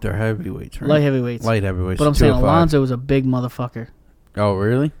no. They're heavyweights, right? Light heavyweights. But I'm saying Alonzo is a big motherfucker. Oh,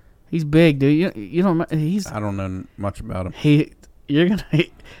 really? He's big, dude. You don't. I don't know much about him.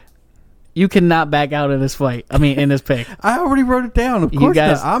 You cannot back out of this fight. I mean, in this pick. I already wrote it down. Of course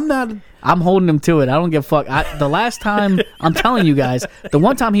not. I'm not. I'm holding him to it. I don't give a fuck. The last time, I'm telling you guys, the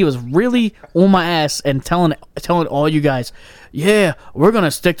one time he was really on my ass and telling all you guys, yeah, we're going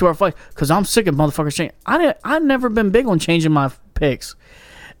to stick to our fight because I'm sick of motherfuckers changing. I've never been big on changing my picks.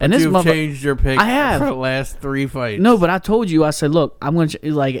 And this you've changed your pick I have. For the last 3 fights. No, but I told you, I said, look, I'm going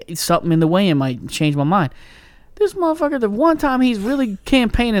to, something in the way and might change my mind. This motherfucker, the one time he's really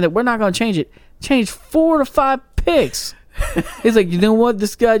campaigning that we're not going to change it, changed 4 to 5 picks. He's like, you know what?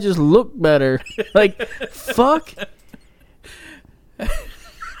 This guy just looked better. Like, fuck.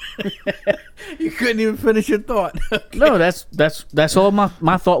 You couldn't even finish your thought. Okay. No, that's all.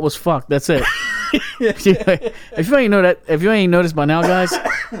 My thought was fuck. That's it. If you ain't noticed by now, guys,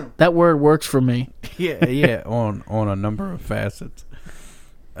 that word works for me. Yeah. On a number of facets.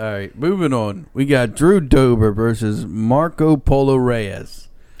 All right, moving on. We got Drew Dober versus Marco Polo Reyes.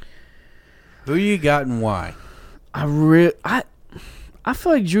 Who you got and why? I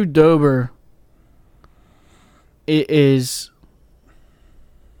feel like Drew Dober is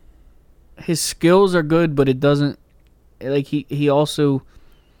his skills are good, but it doesn't like he also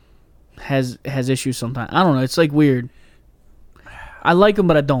has issues sometimes. I don't know. It's like weird. I like him,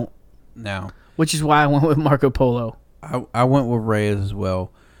 but I don't. No. Which is why I went with Marco Polo. I went with Reyes as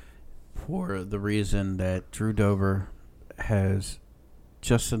well for the reason that Drew Dober has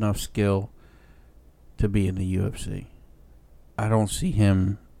just enough skill to be in the UFC. I don't see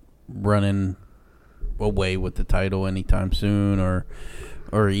him running away with the title anytime soon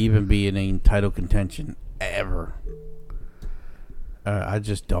or even being in title contention ever. I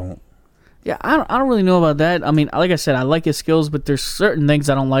just don't. Yeah, I don't really know about that. I mean, like I said, I like his skills, but there's certain things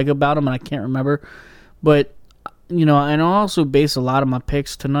I don't like about him, and I can't remember. But, and I also base a lot of my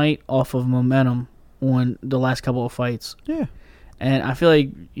picks tonight off of momentum on the last couple of fights. Yeah. And I feel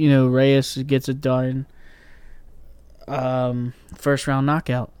like, Reyes gets it done. First round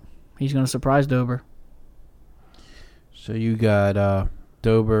knockout. He's going to surprise Dober. So you got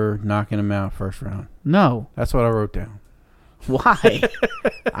Dober knocking him out first round. No. That's what I wrote down. Why?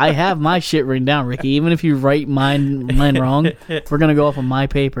 I have my shit written down, Ricky. Even if you write mine wrong, we're going to go off of my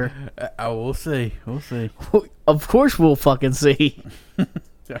paper. We'll see. We'll see. Of course we'll fucking see.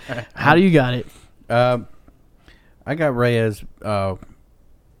 How do you got it? I got Reyes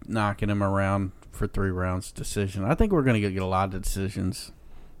knocking him around for 3 rounds decision. I think we're going to get a lot of decisions.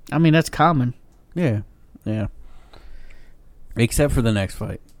 I mean, that's common. Yeah. Except for the next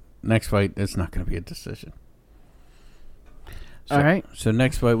fight. Next fight, it's not going to be a decision. So, all right. So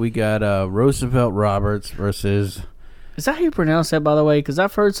next fight, we got Roosevelt Roberts versus... Is that how you pronounce that, by the way? Because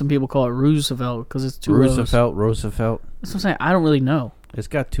I've heard some people call it Roosevelt because it's 2 O's. Roosevelt. That's what I'm saying. I don't really know. It's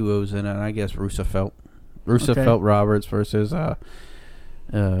got 2 O's in it, I guess Roosevelt. Roosevelt Roberts versus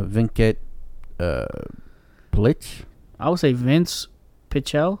Vinket Plitch. I would say Vince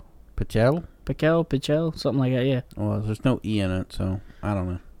Pichel, something like that, yeah. Well, there's no E in it, so I don't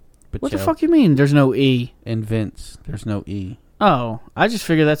know. Pichel. What the fuck you mean there's no E? In Vince, there's no E. Oh, I just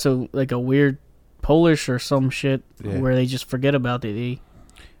figured that's a weird Polish or some shit where they just forget about the E.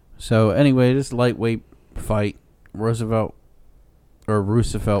 So anyway, this lightweight fight, Roosevelt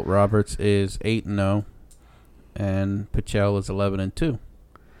Roberts is 8-0, and Pichel is 11-2.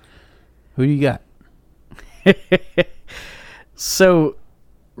 Who do you got? So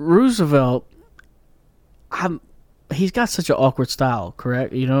Roosevelt, he's got such an awkward style,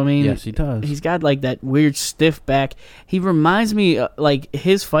 correct? You know what I mean? Yes, he does. He's got like that weird stiff back. He reminds me, like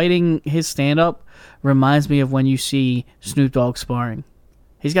his stand-up reminds me of when you see Snoop Dogg sparring.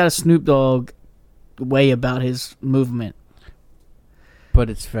 He's got a Snoop Dogg way about his movement. But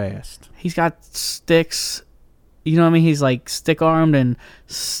it's fast. He's got sticks. You know what I mean? He's like stick-armed and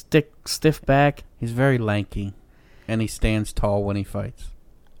stiff back. He's very lanky, and he stands tall when he fights.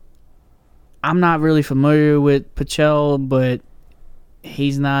 I'm not really familiar with Pichel, but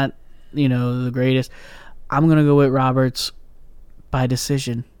he's not, the greatest. I'm going to go with Roberts by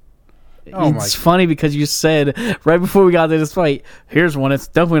decision. It's funny because you said right before we got to this fight, here's one that's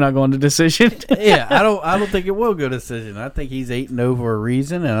definitely not going to decision. Yeah, I don't think it will go to decision. I think he's 8-0 for a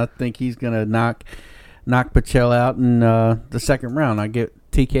reason, and I think he's going to knock Pichel out in the second round. I get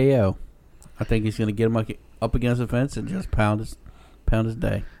TKO. I think he's going to get him up against the fence and just pound his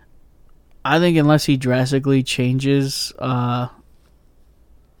day. I think unless he drastically changes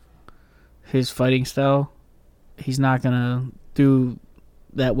his fighting style, he's not going to do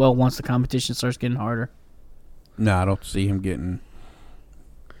that well once the competition starts getting harder. No, I don't see him getting...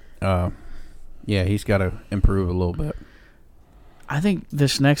 he's got to improve a little bit. I think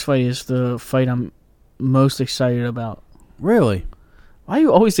this next fight is the fight I'm most excited about. Really? Why are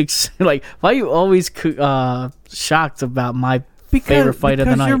you always shocked about my favorite fight of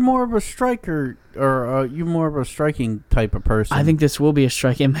the night? Because you're more of a striker, or you're more of a striking type of person. I think this will be a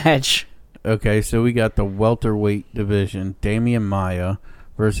striking match. Okay, so we got the welterweight division, Damian Maia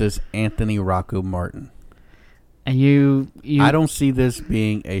versus Anthony Rocco Martin. And you I don't see this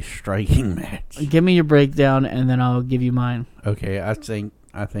being a striking match. Give me your breakdown, and then I'll give you mine. Okay, I think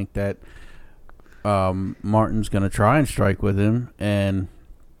that Martin's going to try and strike with him, and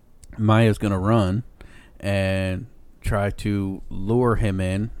Maia's going to run and try to lure him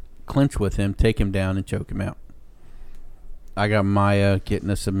in, clinch with him, take him down, and choke him out. I got Maia getting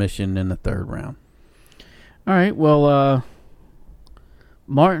a submission in the third round. All right, well,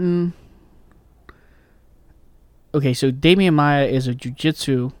 Martin... Okay, so Damian Maia is a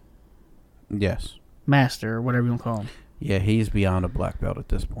jiu-jitsu master, or whatever you want to call him. Yeah, he's beyond a black belt at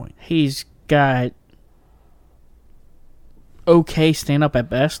this point. He's got okay stand-up at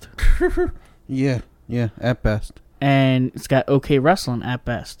best. Yeah, at best. And it's got okay wrestling at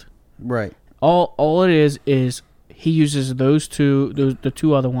best. Right. All it is he uses the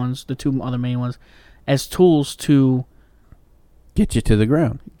two other main ones, as tools to get you to the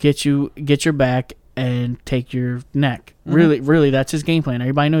ground, get your back, and take your neck. Mm-hmm. Really, that's his game plan.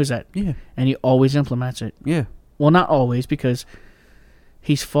 Everybody knows that. Yeah. And he always implements it. Yeah. Well, not always, because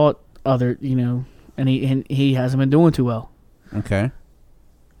he's fought other, and he hasn't been doing too well. Okay.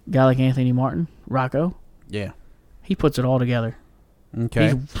 Guy like Anthony Martin, Rocco. Yeah. He puts it all together.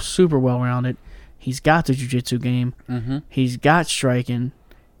 Okay. He's super well-rounded. He's got the jiu-jitsu game. Mm-hmm. He's got striking,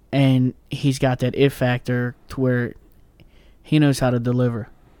 and he's got that it factor to where he knows how to deliver.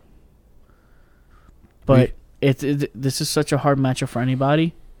 But this is such a hard matchup for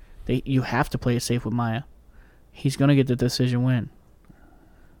anybody. You have to play it safe with Maia. He's going to get the decision win.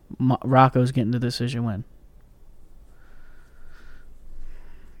 Rocco's getting the decision win.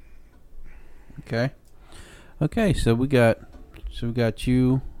 Okay, so we got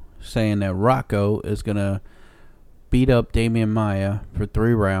you saying that Rocco is going to beat up Damian Maia for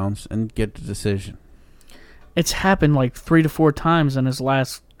 3 rounds and get the decision. It's happened like 3 to 4 times in his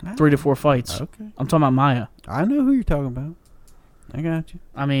last 3 to 4 fights. Okay. I'm talking about Maia. I know who you're talking about. I got you.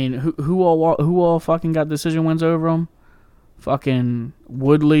 I mean, who all fucking got decision wins over him? Fucking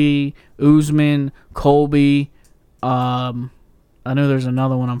Woodley, Usman, Colby. I know there's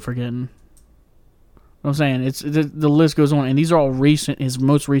another one I'm forgetting. I'm saying the list goes on, and these are all his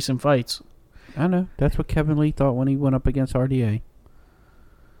most recent fights. I know. That's what Kevin Lee thought when he went up against RDA.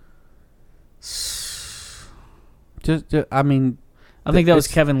 I mean, I think that was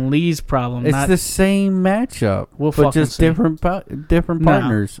Kevin Lee's problem. It's the same matchup, but just see. different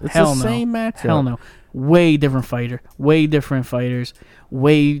partners. It's the same matchup. Hell no. Way different fighter. Way different fighters.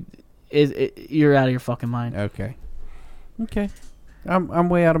 You're out of your fucking mind. Okay. I'm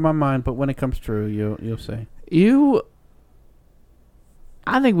way out of my mind, but when it comes true, you'll say.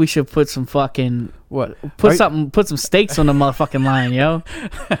 I think we should put some fucking put some stakes on the motherfucking line, yo.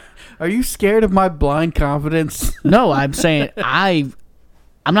 Are you scared of my blind confidence? No, I'm saying I'm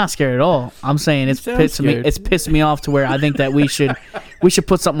not scared at all. I'm saying it's pissing me off to where I think that we should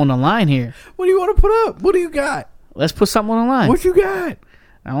put something on the line here. What do you want to put up? What do you got? Let's put something on the line. What you got?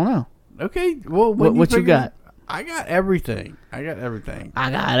 I don't know. Okay, well, what you got? I got everything. I got everything.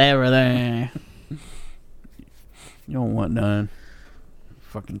 You don't want none.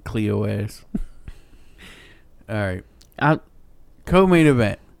 Fucking Cleo ass. All right. Co-main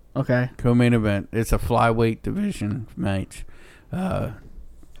event. Okay. Co-main event. It's a flyweight division match. How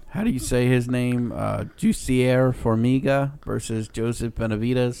do you say his name? Jussier Formiga versus Joseph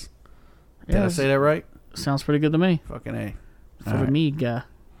Benavidez. Did I say that right? Sounds pretty good to me. Fucking A. Formiga. Right.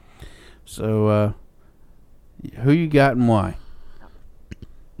 So, who you got and why?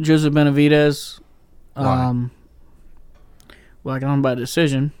 Joseph Benavidez. Why? Well, I got him by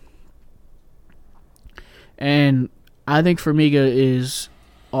decision. And I think Formiga is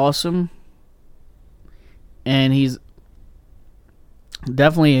awesome. And he's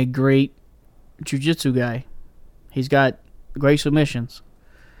definitely a great jiu-jitsu guy. He's got great submissions.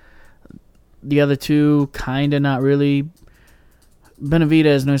 The other two, kind of not really.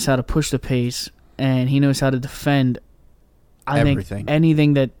 Benavidez knows how to push the pace, and he knows how to defend. I think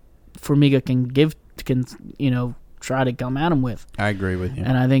anything that Formiga can try to come at him with. I agree with you.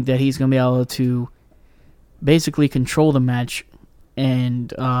 And I think that he's going to be able to basically control the match.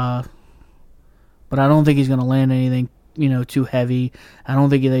 And but I don't think he's going to land anything, too heavy. I don't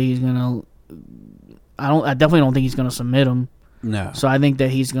think that he's going to. I definitely don't think he's going to submit him. No. So I think that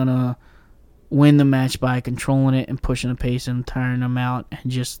he's going to win the match by controlling it and pushing the pace and tiring him out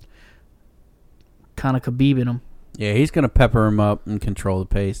and just kind of Khabibing him. Yeah, he's going to pepper him up and control the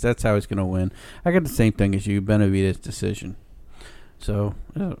pace. That's how he's going to win. I got the same thing as you, Benavidez' decision. So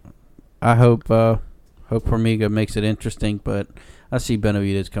I hope Formiga makes it interesting, but I see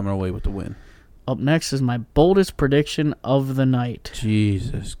Benavidez coming away with the win. Up next is my boldest prediction of the night.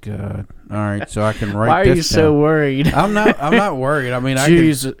 Jesus God! All right, so I can write. Why are this you so down. worried? I'm not worried. I mean,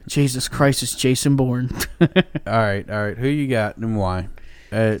 Jesus Christ, it's Jason Bourne. All right. Who you got and why?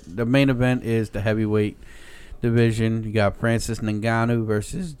 The main event is the heavyweight division. You got Francis Ngannou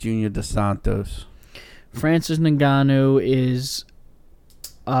versus Junior Dos Santos. Francis Ngannou is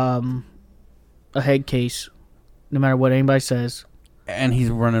a head case, no matter what anybody says. And he's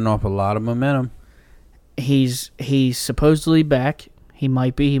running off a lot of momentum. He's supposedly back. He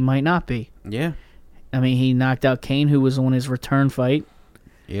might be. He might not be. Yeah. I mean, he knocked out Kane, who was on his return fight.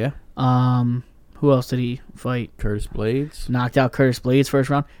 Yeah. Who else did he fight? Curtis Blades. Knocked out Curtis Blades first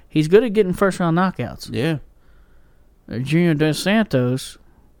round. He's good at getting first round knockouts. Yeah. Junior Dos Santos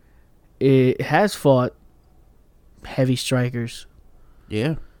has fought heavy strikers.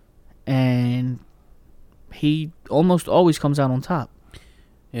 Yeah. And he almost always comes out on top.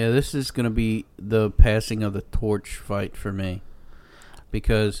 Yeah, this is going to be the passing of the torch fight for me.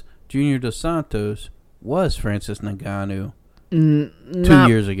 Because Junior Dos Santos was Francis Ngannou 2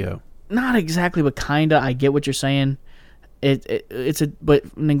 years ago. Not exactly, but kind of. I get what you're saying. But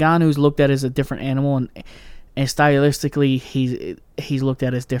Ngannou's looked at as a different animal, and stylistically he's looked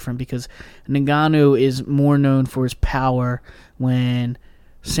at as different because Ngannou is more known for his power when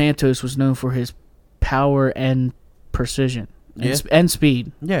Santos was known for his power and precision and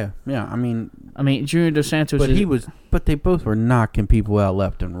speed. Yeah. I mean, Junior Dos Santos. But they both were knocking people out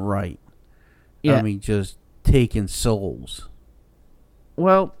left and right. Yeah. I mean, just taking souls.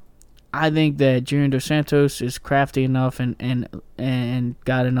 Well, I think that Junior Dos Santos is crafty enough and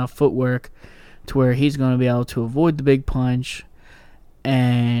got enough footwork to where he's going to be able to avoid the big punch,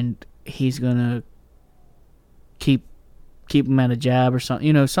 and he's going to keep him at a jab or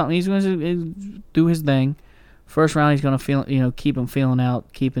something. Something. He's going to do his thing, First round, he's gonna keep him feeling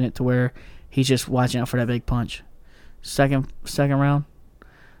out, keeping it to where he's just watching out for that big punch. Second round,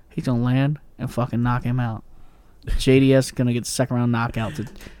 he's gonna land and fucking knock him out. JDS is gonna get the second round knockout. To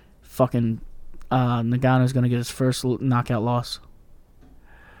fucking Ngannou's gonna get his first knockout loss.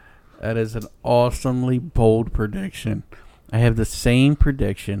 That is an awesomely bold prediction. I have the same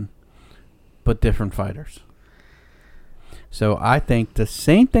prediction, but different fighters. So I think the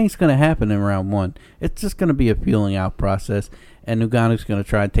same thing's going to happen in round 1. It's just going to be a feeling out process, and Ngannou's going to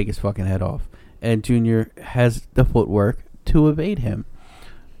try and take his fucking head off. And Junior has the footwork to evade him.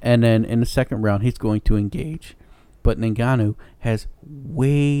 And then in the second round, he's going to engage. But Ngannou has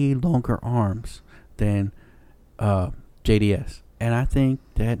way longer arms than JDS. And I think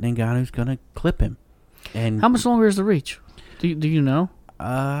that Ngannou's going to clip him. And how much longer is the reach? Do you know?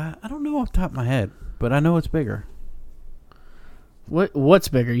 I don't know off the top of my head, but I know it's bigger. What's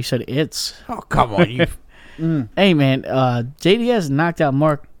bigger? You said it's. Oh, come on. You. Hey, man, JDS knocked out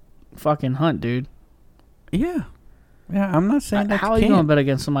Mark fucking Hunt, dude. Yeah. Yeah, I'm not saying that how are you going to bet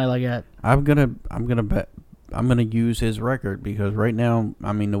against somebody like that? I'm gonna bet. I'm gonna use his record because right now,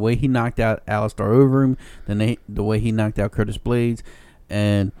 I mean, the way he knocked out Alistair Overeem, the way he knocked out Curtis Blades,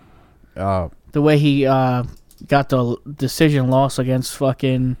 and the way he got the decision loss against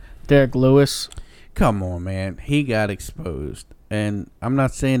fucking Derek Lewis. Come on, man. He got exposed. And I'm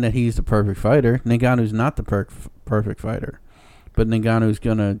not saying that he's the perfect fighter. Ngannou's not the perfect fighter. But Ngannou's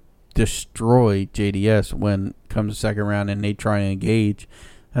going to destroy JDS when it comes the second round and they try and engage.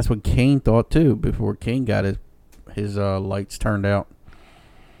 That's what Kane thought, too, before Kane got his lights turned out.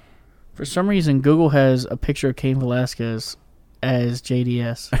 For some reason, Google has a picture of Cain Velasquez as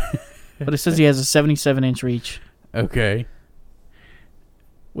JDS. But it says he has a 77-inch reach. Okay.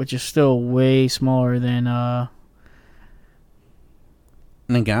 Which is still way smaller than...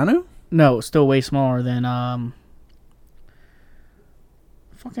 Ngannou? No, still way smaller than...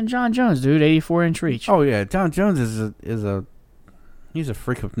 fucking John Jones, dude. 84-inch reach. Oh, yeah. John Jones he's a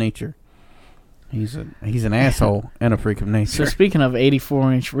freak of nature. He's an asshole and a freak of nature. So speaking of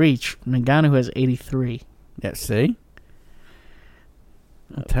 84-inch reach, Ngannou has 83. Yeah, see?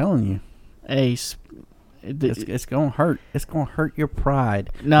 I'm telling you. Hey, it's gonna hurt. It's gonna hurt your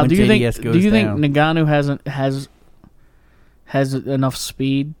pride. Now, when do you JDS think goes down. Ngannou has enough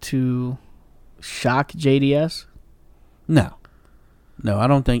speed to shock JDS? No, I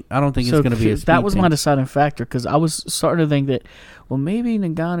don't think it's gonna be a speed that was thing. my deciding factor because I was starting to think that maybe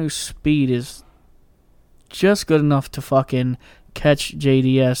Ngannou's speed is just good enough to fucking catch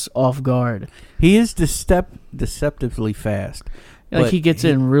JDS off guard. He is deceptively fast. Like he gets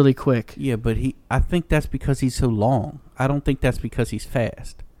in really quick. Yeah, but I think that's because he's so long. I don't think that's because he's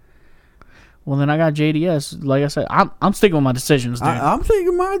fast. Well, then I got JDS. Like I said, I'm sticking with my decisions, dude. I'm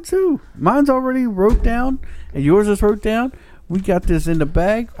thinking mine too. Mine's already wrote down, and yours is wrote down. We got this in the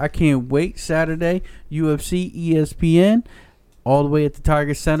bag. I can't wait. Saturday, UFC, ESPN, all the way at the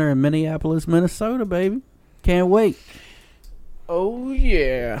Tiger Center in Minneapolis, Minnesota, baby. Can't wait. Oh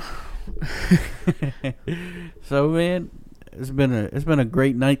yeah. So, man, it's been a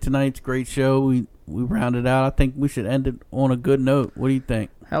great night tonight. It's a great show. We rounded out. I think we should end it on a good note. What do you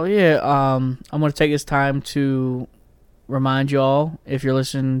think? Hell yeah. I'm going to take this time to remind y'all, if you're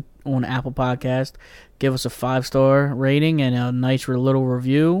listening on Apple Podcast, give us a 5-star rating and a nice little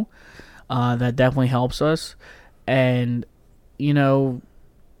review. That definitely helps us. And,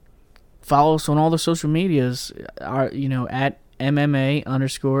 follow us on all the social medias, at MMA_MARKS.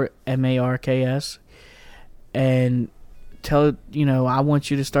 And I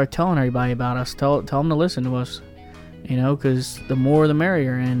want you to start telling everybody about us. Tell them to listen to us. Because the more the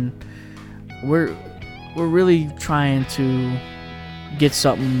merrier, and we're really trying to get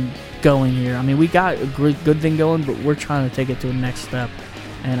something going here. I mean, we got a good thing going, but we're trying to take it to the next step.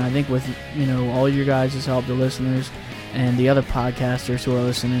 And I think with all your guys' help, the listeners, and the other podcasters who are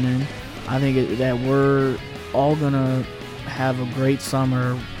listening in, I think that we're all gonna have a great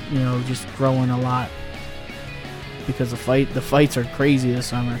summer. Just growing a lot because the fights are crazy this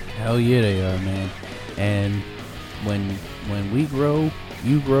summer. Hell yeah, they are, man. And when we grow,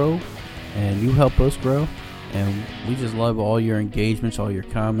 you grow, and you help us grow, and we just love all your engagements, all your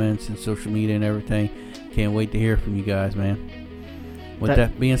comments, and social media and everything. Can't wait to hear from you guys, man. With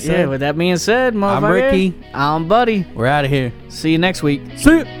that being said, motherfucker, I'm Ricky. I'm Buddy. We're out of here. See you next week.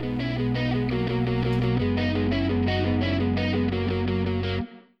 See ya.